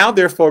says, now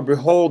therefore,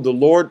 behold, the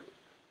Lord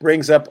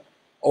brings up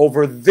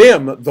over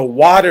them the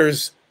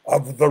waters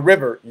of the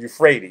river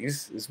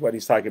Euphrates, is what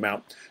he's talking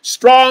about,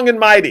 strong and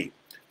mighty.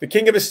 The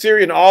king of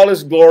Assyria in all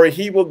his glory,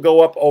 he will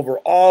go up over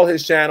all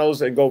his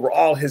channels and go over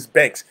all his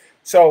banks.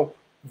 So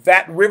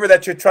that river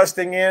that you're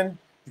trusting in,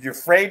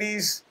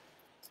 Euphrates,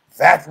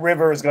 that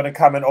river is going to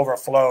come and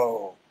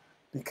overflow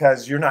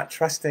because you're not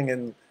trusting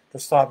in the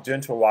soft,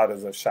 gentle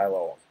waters of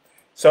Shiloh.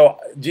 So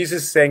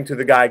Jesus is saying to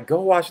the guy,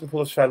 go wash in the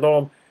pool of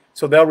Shiloh,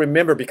 so they'll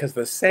remember, because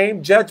the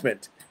same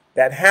judgment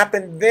that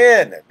happened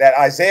then, that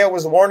Isaiah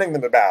was warning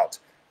them about,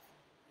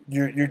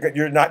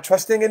 you're not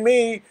trusting in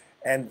me,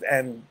 and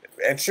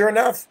sure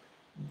enough,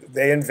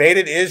 they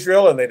invaded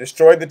Israel and they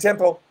destroyed the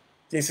temple.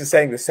 Jesus is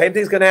saying the same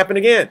thing's going to happen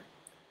again.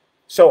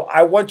 So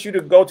I want you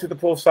to go to the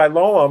pool of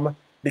Siloam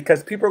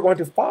because people are going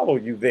to follow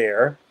you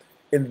there.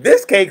 In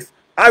this case,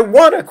 I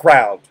want a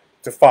crowd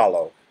to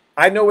follow.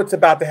 I know what's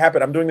about to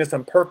happen. I'm doing this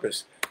on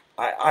purpose.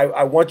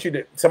 I want you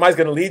to, somebody's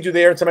going to lead you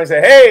there, and somebody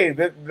say, hey,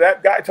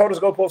 that guy told us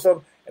to go pull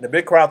some, and a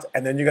big crowd,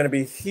 and then you're going to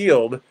be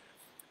healed.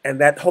 And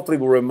that hopefully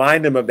will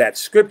remind them of that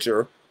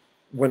scripture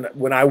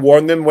when I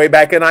warned them way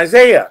back in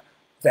Isaiah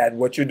that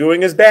what you're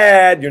doing is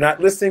bad, you're not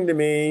listening to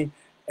me,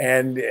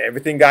 and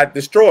everything got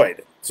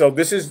destroyed. So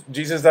this is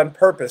Jesus on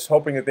purpose,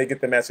 hoping that they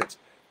get the message.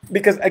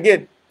 Because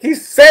again, he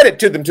said it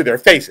to them to their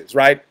faces,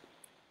 right?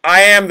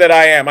 I am that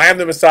I am. I am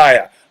the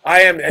Messiah.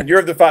 I am, and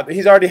you're the Father.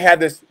 He's already had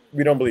this.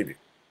 We don't believe you.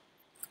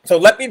 So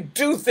let me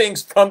do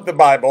things from the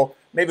Bible.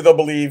 Maybe they'll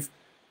believe.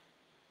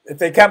 If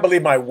they can't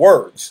believe my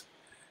words,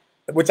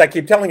 which I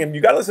keep telling them,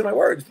 you got to listen to my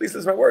words. Please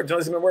listen to my words. Don't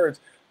listen to my words.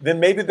 Then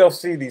maybe they'll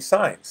see these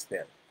signs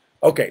then.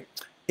 Okay.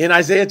 In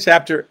Isaiah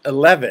chapter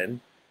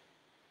 11,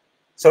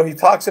 so he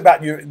talks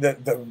about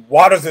the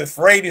waters of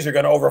Euphrates are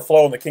going to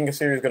overflow and the king of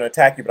Syria is going to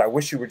attack you, but I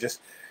wish you were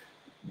just,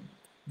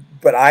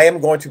 but I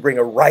am going to bring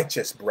a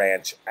righteous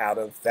branch out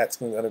of, that's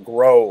going to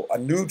grow, a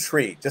new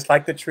tree, just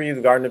like the tree of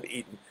the Garden of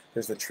Eden.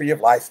 There's the tree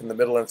of life in the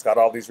middle, and it's got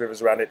all these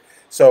rivers around it.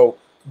 So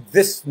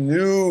this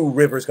new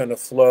river is going to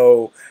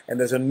flow, and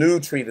there's a new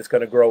tree that's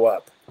going to grow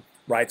up,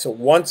 right? So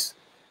once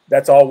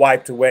that's all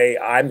wiped away,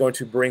 I'm going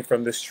to bring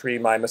from this tree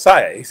my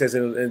Messiah. He says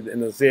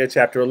in Isaiah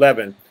chapter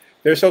 11,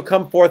 there shall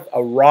come forth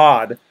a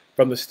rod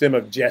from the stem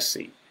of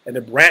Jesse, and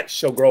a branch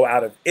shall grow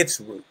out of its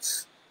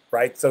roots,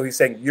 right? So he's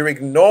saying, you're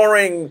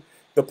ignoring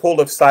the pool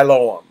of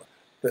Siloam,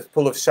 the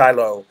pool of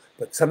Shiloh,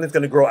 but something's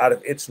going to grow out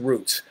of its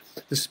roots.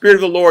 The Spirit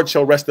of the Lord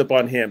shall rest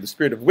upon him, the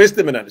Spirit of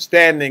wisdom and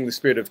understanding, the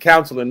Spirit of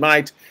counsel and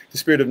might, the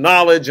Spirit of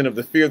knowledge and of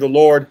the fear of the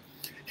Lord.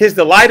 His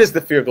delight is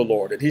the fear of the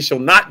Lord, and he shall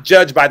not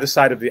judge by the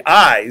sight of the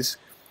eyes,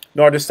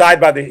 nor decide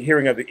by the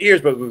hearing of the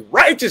ears, but with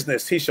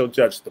righteousness he shall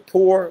judge the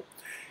poor.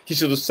 He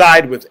shall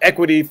decide with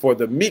equity for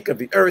the meek of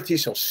the earth. He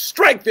shall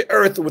strike the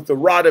earth with the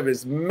rod of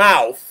his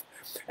mouth,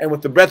 and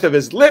with the breath of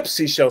his lips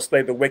he shall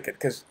slay the wicked.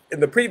 Because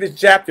in the previous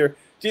chapter,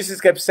 Jesus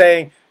kept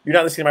saying, you're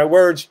not listening to my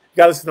words. You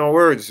got to listen to my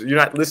words. You're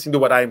not listening to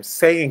what I'm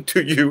saying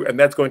to you, and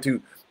that's going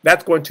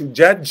to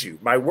judge you.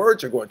 My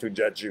words are going to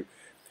judge you.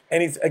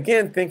 And he's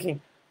again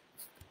thinking,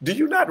 do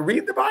you not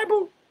read the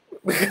Bible?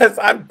 Because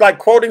I'm like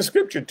quoting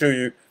scripture to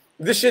you.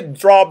 This should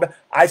draw.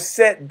 God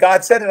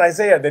said in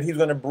Isaiah that he's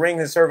going to bring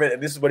his servant,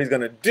 and this is what he's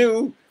going to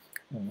do.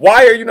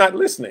 Why are you not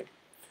listening?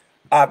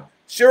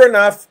 Sure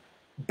enough,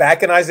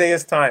 back in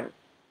Isaiah's time,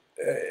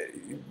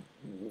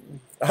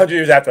 100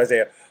 years after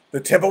Isaiah, the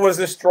temple was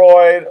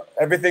destroyed.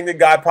 Everything that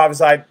God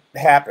prophesied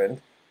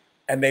happened,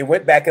 and they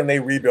went back and they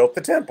rebuilt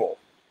the temple.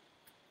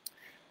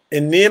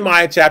 In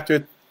Nehemiah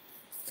chapter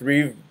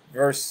 3,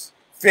 verse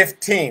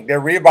 15, they're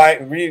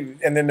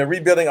and then they're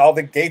rebuilding all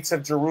the gates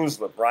of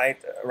Jerusalem, right,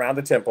 around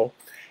the temple.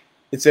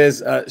 It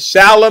says,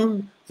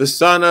 Shallum, the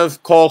son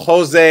of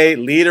Kol-Hoseh,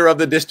 leader of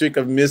the district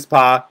of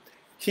Mizpah,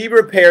 he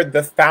repaired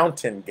the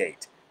fountain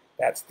gate.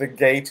 That's the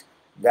gate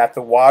that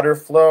the water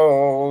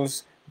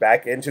flows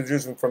back into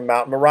Jerusalem from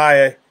Mount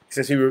Moriah. He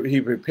says he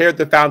repaired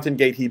the fountain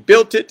gate. He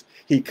built it.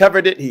 He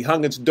covered it. He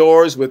hung its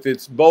doors with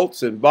its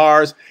bolts and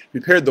bars.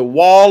 Repaired the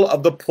wall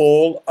of the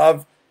pool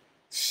of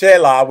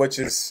Shelah, which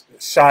is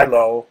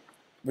Shiloh,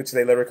 which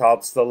they later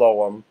called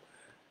Siloam,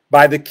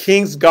 by the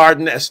king's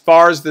garden as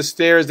far as the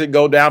stairs that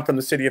go down from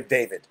the city of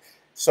David.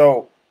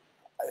 So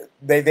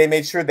they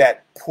made sure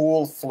that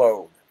pool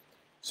flowed.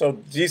 So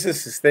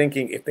Jesus is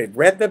thinking, if they've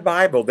read the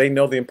Bible, they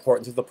know the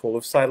importance of the pool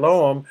of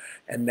Siloam,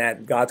 and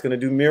that God's going to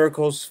do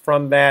miracles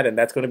from that, and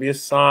that's going to be a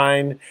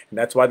sign, and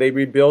that's why they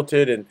rebuilt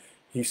it. And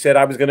he said,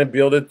 I was going to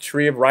build a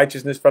tree of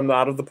righteousness from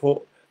out of the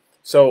pool.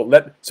 So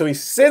he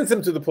sends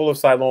them to the pool of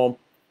Siloam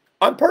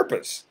on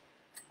purpose.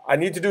 I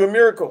need to do a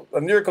miracle. A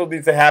miracle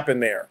needs to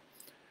happen there.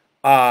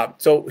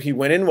 So he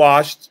went and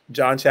washed,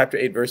 John chapter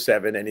 8, verse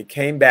 7, and he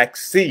came back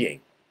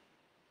seeing.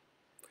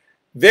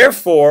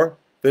 Therefore,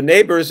 the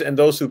neighbors and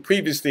those who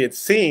previously had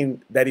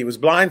seen that he was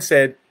blind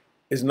said,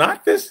 is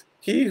not this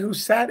he who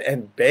sat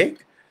and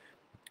begged?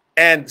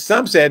 And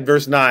some said,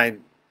 verse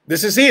 9,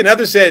 this is he. And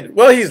others said,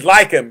 well, he's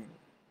like him,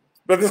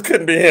 but this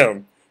couldn't be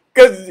him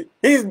because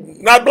he's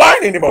not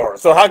blind anymore.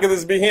 So how could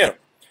this be him?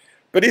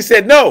 But he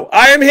said, no,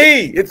 I am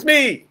he. It's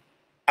me.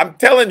 I'm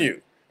telling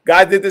you,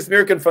 God did this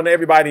miracle in front of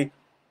everybody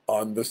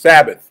on the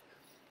Sabbath.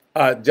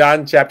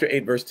 John chapter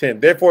 8, verse 10.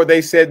 Therefore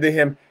they said to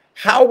him,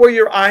 how were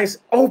your eyes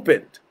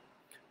opened?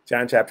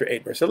 John chapter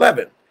 8, verse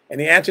 11.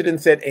 And he answered and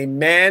said, a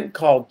man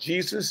called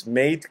Jesus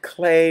made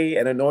clay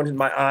and anointed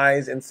my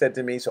eyes and said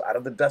to me, so out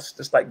of the dust,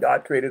 just like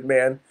God created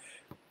man,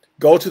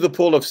 go to the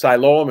pool of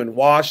Siloam and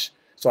wash.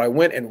 So I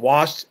went and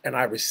washed and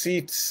I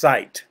received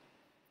sight.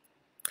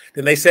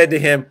 Then they said to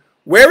him,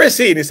 where is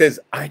he? And he says,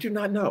 I do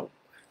not know.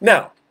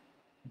 Now,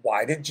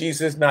 why did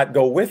Jesus not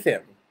go with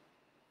him?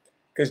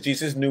 Because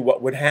Jesus knew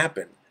what would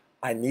happen.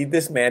 I need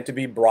this man to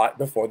be brought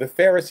before the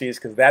Pharisees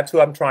because that's who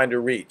I'm trying to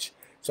reach.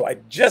 So I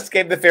just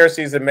gave the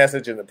Pharisees a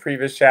message in the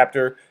previous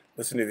chapter.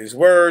 Listen to these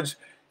words.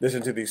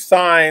 Listen to these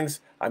signs.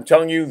 I'm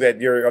telling you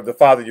that you're of the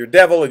father, your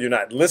devil, and you're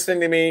not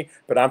listening to me,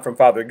 but I'm from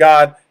Father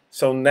God.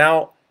 So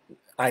now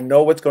I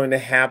know what's going to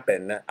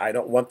happen. I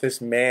don't want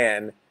this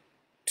man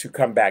to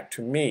come back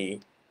to me.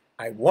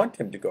 I want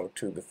him to go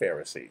to the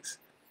Pharisees.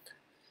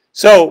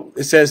 So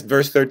it says,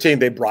 verse 13,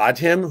 they brought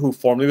him who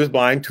formerly was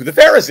blind to the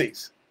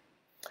Pharisees.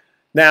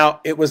 Now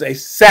it was a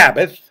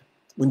Sabbath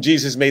when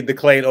Jesus made the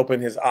clay and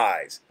opened his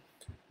eyes.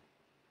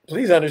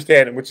 Please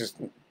understand, which is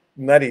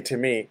nutty to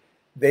me,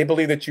 they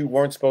believe that you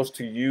weren't supposed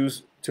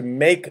to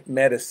make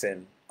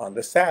medicine on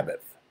the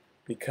Sabbath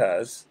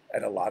because,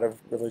 and a lot of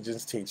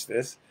religions teach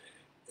this,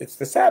 it's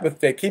the Sabbath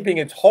day. Keeping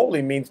it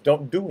holy means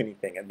don't do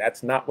anything, and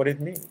that's not what it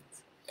means.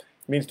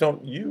 It means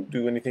don't you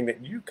do anything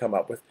that you come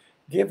up with.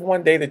 Give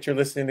one day that you're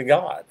listening to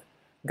God.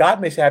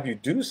 God may have you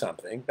do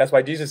something. That's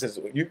why Jesus says,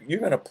 you're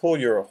going to pull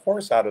your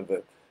horse out of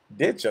the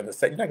ditch on the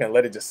Sabbath. You're not going to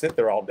let it just sit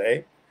there all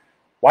day.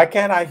 Why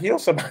can't I heal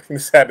somebody on the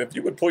Sabbath? If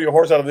you would pull your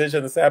horse out of the ditch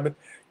on the Sabbath,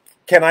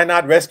 can I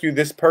not rescue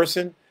this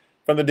person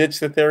from the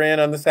ditch that they're in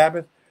on the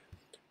Sabbath?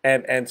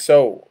 And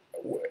so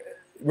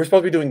we're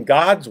supposed to be doing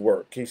God's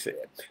work, he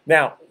said.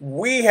 Now,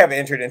 we have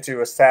entered into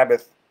a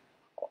Sabbath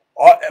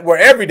where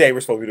every day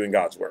we're supposed to be doing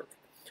God's work.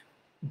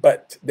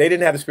 But they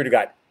didn't have the Spirit of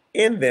God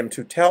in them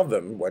to tell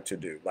them what to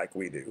do like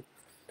we do.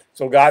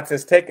 So God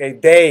says, take a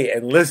day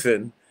and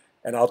listen,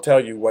 and I'll tell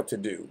you what to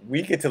do.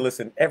 We get to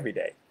listen every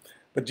day.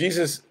 But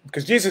Jesus,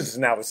 because Jesus is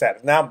now the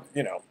Sabbath. Now,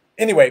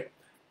 anyway,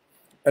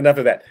 enough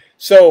of that.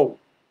 So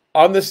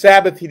on the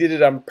Sabbath, he did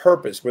it on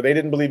purpose, where they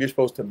didn't believe you're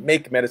supposed to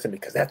make medicine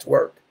because that's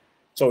work.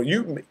 So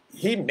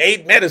he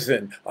made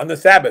medicine on the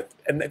Sabbath.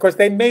 And of course,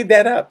 they made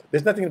that up.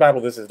 There's nothing in the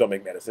Bible that says don't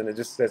make medicine. It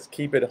just says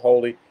keep it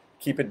holy,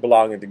 keep it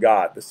belonging to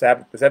God. The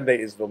seventh day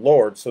is the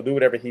Lord, so do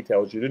whatever he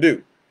tells you to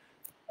do.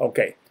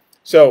 Okay,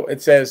 so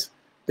it says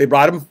they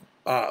brought him,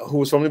 who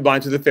was formerly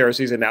blind, to the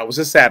Pharisees, and that was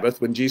the Sabbath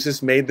when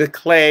Jesus made the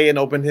clay and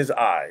opened his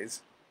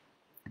eyes.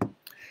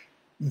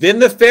 Then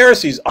the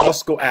Pharisees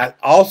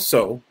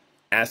also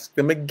asked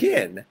them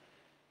again,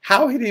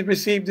 how had he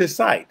received his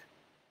sight?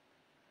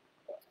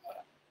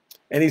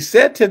 And he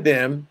said to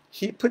them,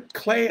 he put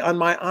clay on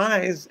my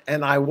eyes,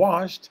 and I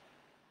washed,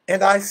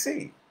 and I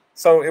see.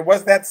 So it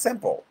was that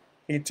simple.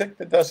 He took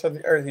the dust of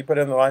the earth, he put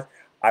it in the eyes.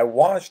 I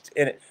washed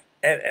in it.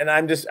 And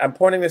I'm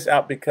pointing this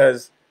out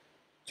because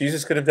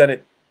Jesus could have done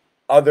it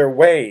other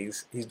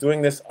ways. He's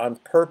doing this on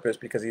purpose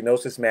because he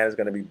knows this man is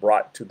going to be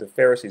brought to the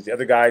Pharisees. The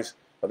other guys,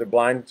 other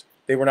blind,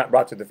 they were not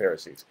brought to the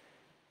Pharisees.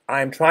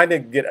 I'm trying to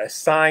get a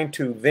sign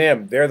to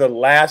them. They're the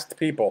last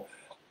people.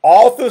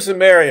 All through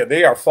Samaria,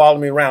 they are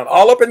following me around.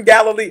 All up in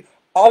Galilee,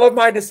 all of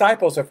my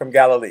disciples are from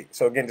Galilee.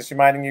 So again, just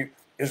reminding you,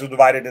 Israel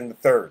divided into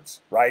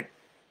thirds, right?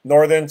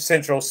 Northern,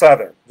 central,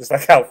 southern, just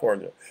like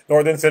California.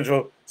 Northern,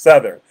 central,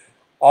 southern.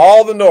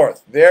 All the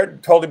north, they're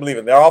totally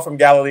believing. They're all from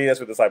Galilee. That's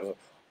what the disciples are.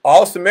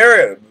 All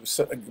Samaria,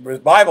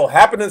 revival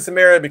happened in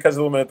Samaria because of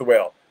the woman at the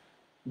well.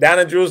 Down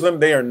in Jerusalem,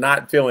 they are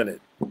not feeling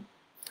it.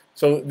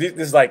 So this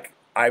is like,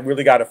 I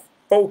really got to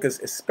focus,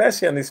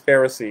 especially on these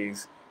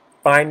Pharisees,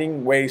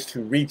 finding ways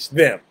to reach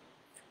them.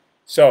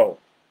 So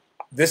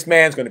this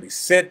man's going to be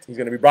sent. He's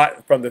going to be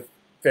brought from the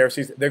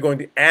Pharisees. They're going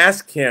to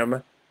ask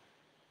him,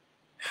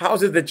 how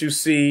is it that you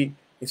see?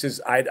 He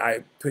says,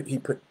 he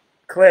put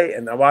clay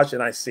and I watch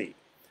and I see.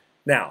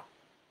 Now,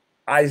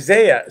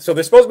 Isaiah, so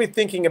they're supposed to be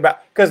thinking about,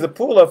 because the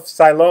pool of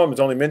Siloam is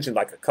only mentioned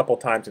like a couple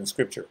times in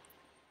Scripture,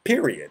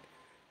 period.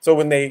 So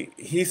when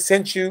he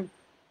sent you,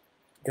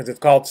 because it's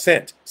called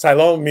sent.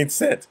 Siloam means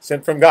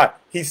sent from God.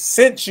 He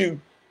sent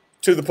you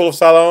to the pool of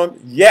Siloam?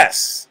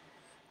 Yes.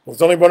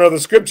 There's only one other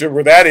scripture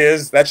where that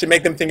is. That should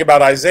make them think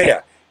about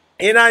Isaiah.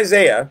 In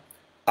Isaiah,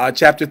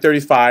 chapter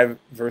 35,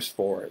 verse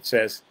 4, it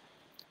says,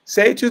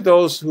 say to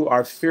those who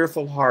are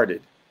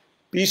fearful-hearted,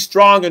 be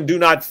strong and do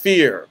not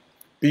fear.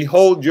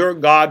 Behold, your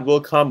God will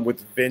come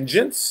with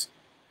vengeance.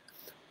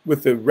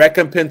 With the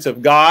recompense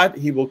of God,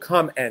 he will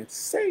come and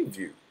save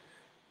you.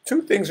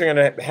 Two things are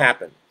going to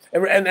happen.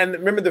 And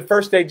remember the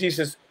first day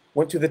Jesus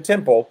went to the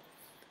temple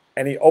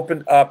and he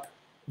opened up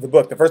the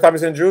book. The first time he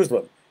was in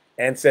Jerusalem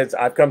and says,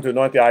 I've come to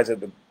anoint the eyes of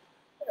the,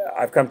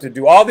 I've come to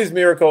do all these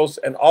miracles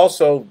and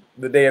also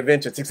the day of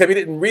vengeance. Except he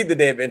didn't read the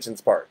day of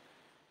vengeance part.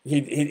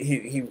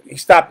 He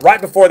stopped right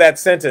before that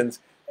sentence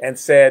and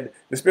said,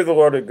 the Spirit of the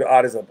Lord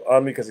God is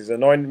on me because he's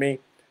anointed me.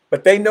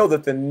 But they know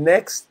that the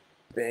next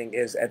thing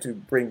is to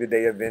bring the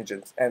day of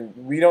vengeance. And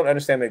we don't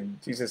understand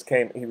that Jesus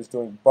came, he was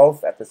doing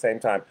both at the same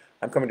time.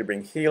 I'm coming to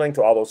bring healing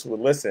to all those who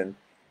will listen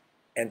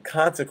and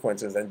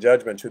consequences and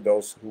judgment to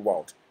those who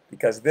won't.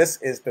 Because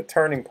this is the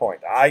turning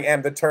point. I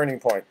am the turning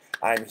point.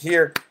 I'm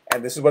here,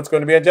 and this is what's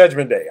going to be a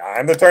judgment day.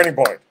 I'm the turning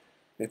point.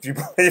 If you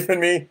believe in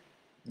me,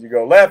 you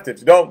go left. If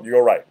you don't, you go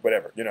right.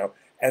 Whatever, you know.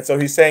 And so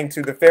he's saying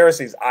to the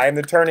Pharisees, I am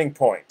the turning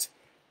point.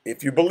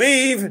 If you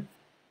believe,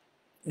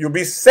 you'll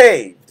be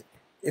saved.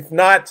 If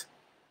not,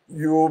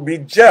 you will be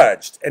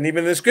judged. And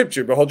even in the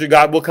scripture, behold, your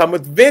God will come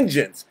with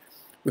vengeance,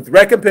 with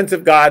recompense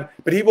of God,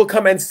 but he will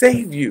come and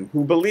save you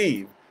who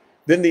believe.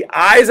 Then the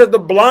eyes of the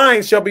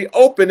blind shall be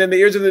opened and the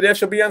ears of the deaf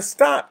shall be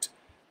unstopped.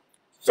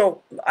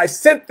 So I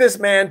sent this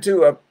man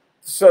to a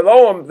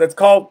Siloam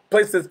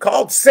place that's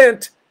called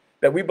sent,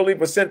 that we believe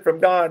was sent from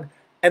God,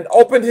 and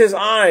opened his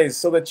eyes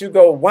so that you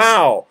go,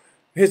 wow,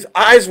 his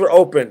eyes were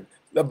open.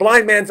 The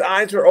blind man's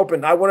eyes were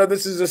open. I wonder if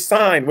this is a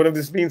sign. What if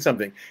this means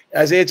something?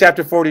 Isaiah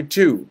chapter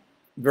 42,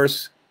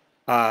 verse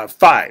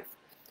 5.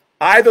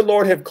 I, the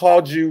Lord, have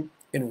called you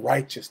in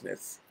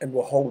righteousness and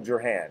will hold your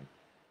hand.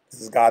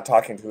 This is God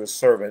talking to his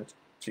servant,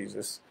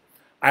 Jesus.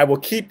 I will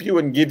keep you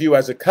and give you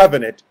as a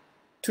covenant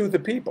to the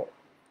people.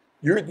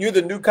 You're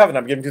the new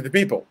covenant I'm giving to the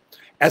people.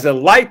 As a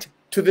light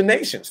to the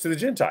nations, to the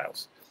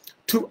Gentiles.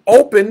 To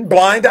open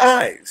blind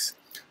eyes.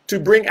 To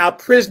bring out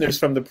prisoners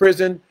from the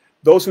prison.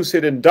 Those who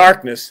sit in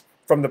darkness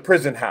from the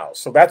prison house.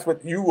 So that's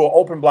what you will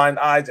open blind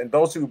eyes. And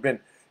those who've been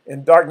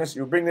in darkness,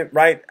 you'll bring them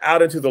right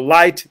out into the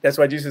light. That's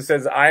why Jesus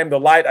says, I am the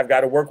light. I've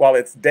got to work while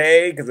it's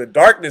day because the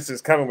darkness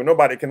is coming when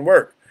nobody can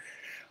work.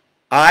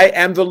 I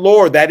am the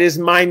Lord. That is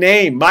my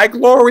name. My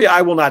glory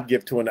I will not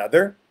give to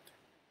another.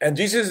 And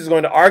Jesus is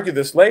going to argue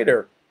this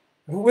later.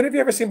 When have you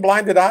ever seen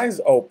blinded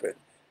eyes open?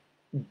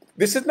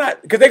 This is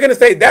not, because they're going to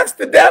say, that's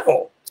the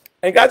devil.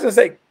 And God's going to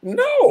say,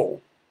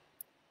 no,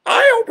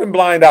 I open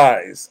blind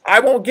eyes. I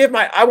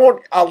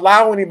won't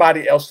allow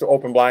anybody else to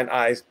open blind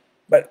eyes,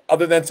 but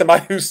other than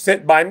somebody who's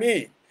sent by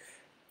me.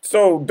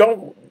 So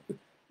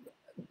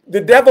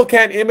the devil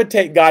can't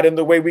imitate God in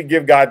the way we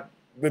give God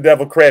the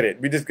devil credit.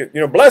 We just,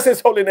 bless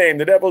his holy name.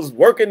 The devil's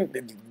working.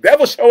 The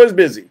devil show is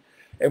busy.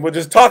 And we'll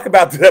just talk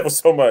about the devil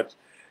so much.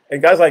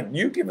 And God's like,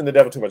 you giving the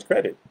devil too much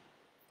credit.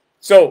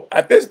 So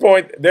at this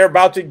point, they're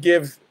about to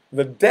give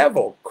the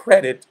devil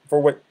credit for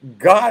what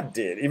God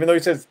did, even though he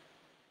says,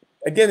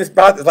 again,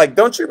 it's like,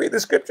 don't you read the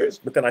scriptures?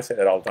 But then I say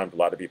that all the time to a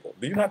lot of people.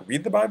 Do you not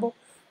read the Bible?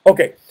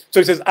 Okay, so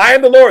he says, I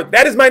am the Lord,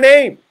 that is my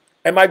name,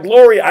 and my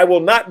glory I will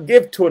not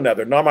give to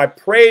another, nor my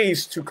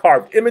praise to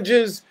carved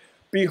images.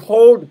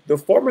 Behold, the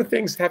former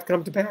things have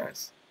come to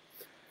pass,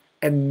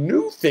 and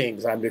new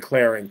things I'm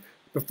declaring.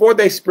 Before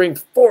they spring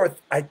forth,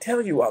 I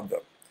tell you of them.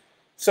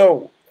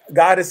 So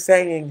God is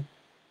saying,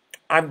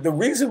 the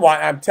reason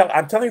why I'm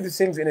telling you these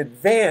things in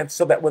advance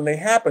so that when they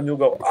happen, you'll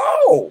go,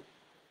 oh,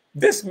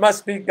 this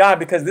must be God,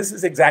 because this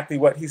is exactly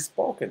what he's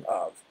spoken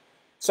of.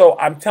 So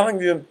I'm telling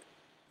you,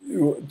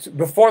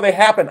 before they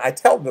happen, I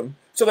tell them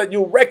so that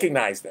you'll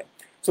recognize them.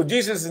 So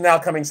Jesus is now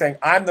coming saying,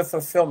 I'm the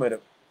fulfillment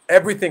of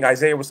everything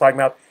Isaiah was talking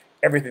about,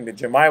 everything that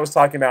Jeremiah was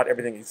talking about,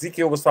 everything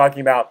Ezekiel was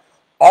talking about,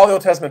 all the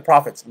Old Testament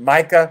prophets,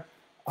 Micah.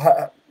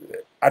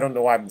 I don't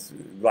know why I'm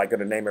like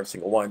going to name every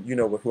single one. You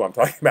know who I'm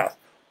talking about.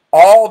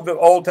 All the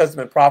Old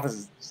Testament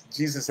prophets,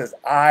 Jesus says,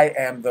 I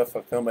am the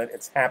fulfillment.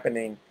 It's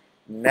happening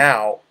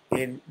now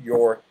in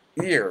your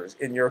ears,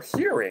 in your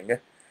hearing.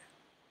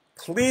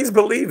 Please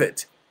believe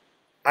it.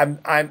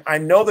 I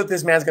know that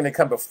this man's going to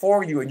come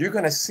before you, and you're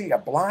going to see a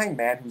blind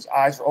man whose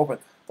eyes are open.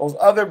 Those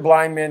other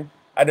blind men,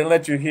 I didn't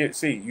let you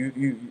see.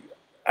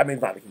 I mean,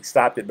 not that he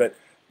stopped it, but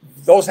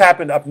those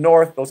happened up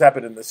north. Those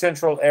happened in the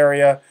central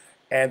area,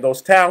 and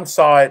those towns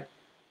saw it.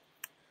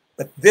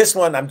 But this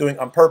one I'm doing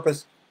on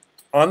purpose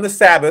on the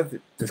Sabbath,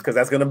 just because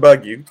that's going to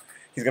bug you.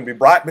 He's going to be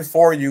brought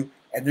before you,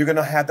 and you're going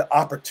to have the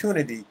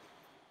opportunity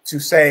to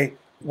say,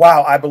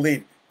 wow, I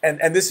believe.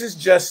 And this is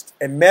just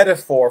a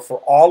metaphor for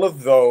all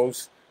of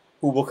those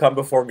who will come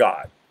before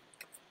God.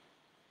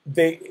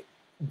 They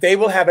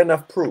will have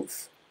enough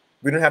proof.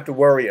 We don't have to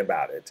worry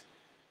about it.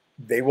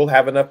 They will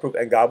have enough proof,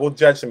 and God will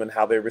judge them on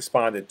how they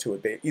responded to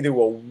it. They either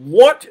will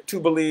want to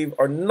believe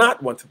or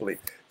not want to believe.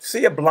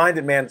 See a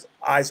blinded man's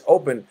eyes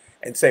open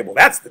and say, well,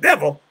 that's the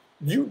devil.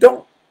 You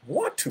don't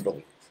want to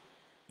believe.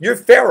 You're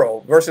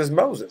Pharaoh versus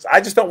Moses.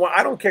 I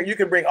don't care. You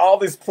can bring all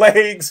these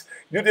plagues.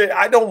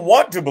 I don't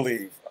want to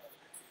believe.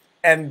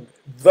 And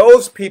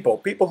those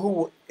people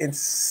who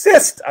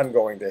insist on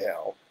going to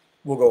hell,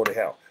 will go to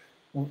hell.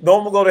 No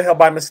one will go to hell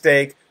by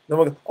mistake. No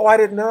one will go, oh, I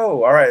didn't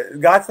know. All right,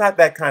 God's not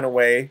that kind of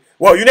way.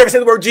 Well, you never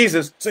said the word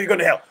Jesus, so you're going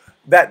to hell.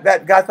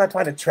 That God's not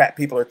trying to trap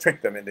people or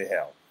trick them into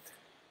hell.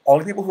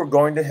 Only people who are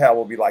going to hell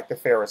will be like the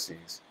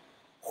Pharisees,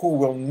 who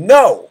will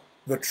know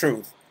the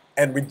truth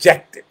and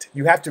reject it.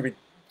 You have to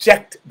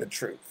reject the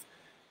truth.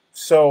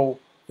 So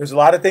there's a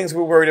lot of things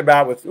we're worried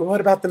about with,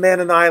 what about the man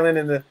on the island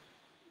and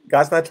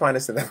God's not trying to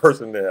send that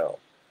person to hell.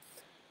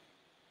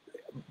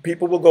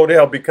 People will go to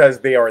hell because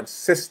they are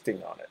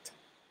insisting on it.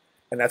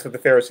 And that's what the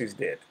Pharisees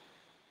did.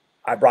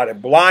 I brought a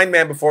blind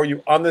man before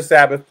you on the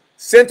Sabbath,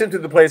 sent him to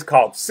the place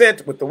called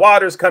Sent, with the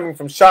waters coming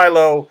from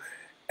Shiloh,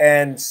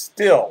 and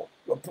still,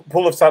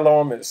 pool of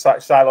Siloam, and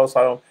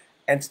Shiloh,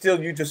 and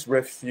still you just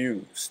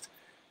refused.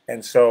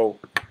 And so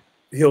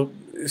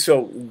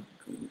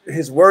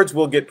his words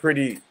will get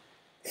pretty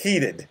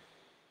heated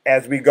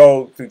as we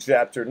go through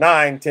chapter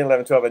 9, 10,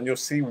 11, 12, and you'll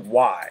see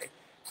why.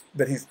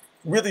 That he's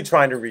really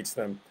trying to reach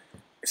them.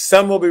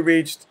 Some will be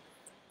reached,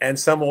 and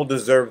some will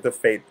deserve the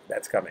fate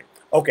that's coming.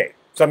 Okay,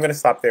 so I'm going to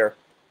stop there.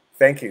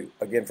 Thank you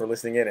again for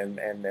listening in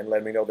and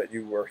letting me know that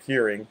you were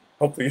hearing.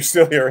 Hopefully you're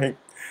still hearing.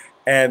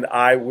 And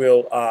I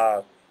will,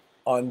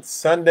 on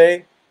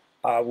Sunday,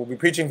 we'll be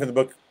preaching from the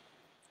book.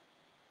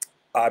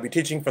 I'll be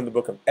teaching from the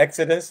book of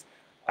Exodus.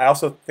 I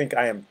also think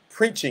I am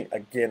preaching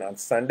again on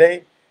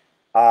Sunday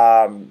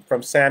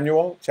from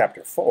Samuel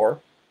chapter 4.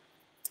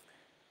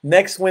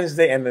 Next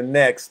Wednesday and the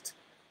next,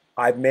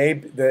 I may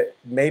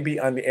be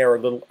on the air a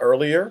little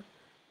earlier,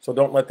 so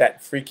don't let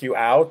that freak you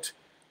out.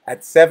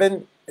 At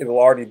 7, it will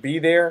already be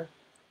there,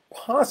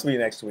 possibly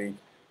next week,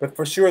 but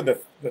for sure the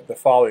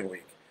following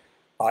week.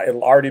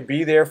 It'll already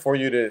be there for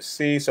you to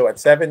see. So at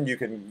 7, you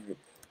can,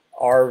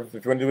 or if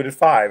you want to do it at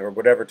 5 or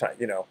whatever time,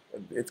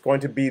 it's going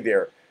to be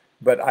there.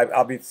 But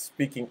I'll be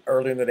speaking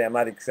earlier in the day. I'm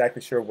not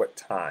exactly sure what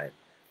time,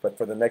 but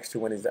for the next two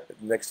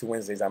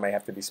Wednesdays, I may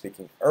have to be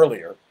speaking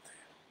earlier.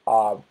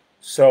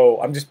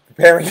 So I'm just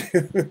preparing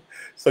you.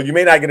 So you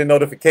may not get a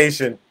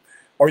notification,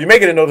 or you may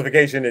get a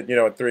notification at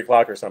at 3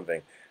 o'clock or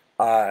something.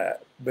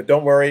 But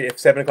don't worry, if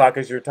 7 o'clock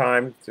is your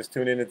time, just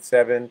tune in at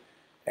 7,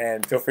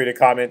 and feel free to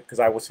comment, because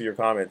I will see your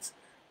comments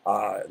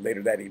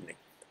later that evening.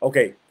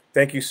 Okay,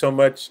 thank you so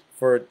much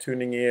for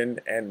tuning in,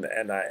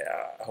 and I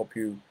hope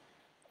you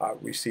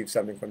receive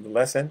something from the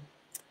lesson.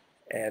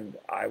 And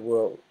I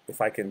will,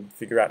 if I can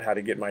figure out how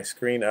to get my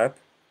screen up,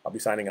 I'll be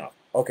signing off.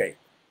 Okay,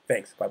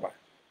 thanks. Bye-bye.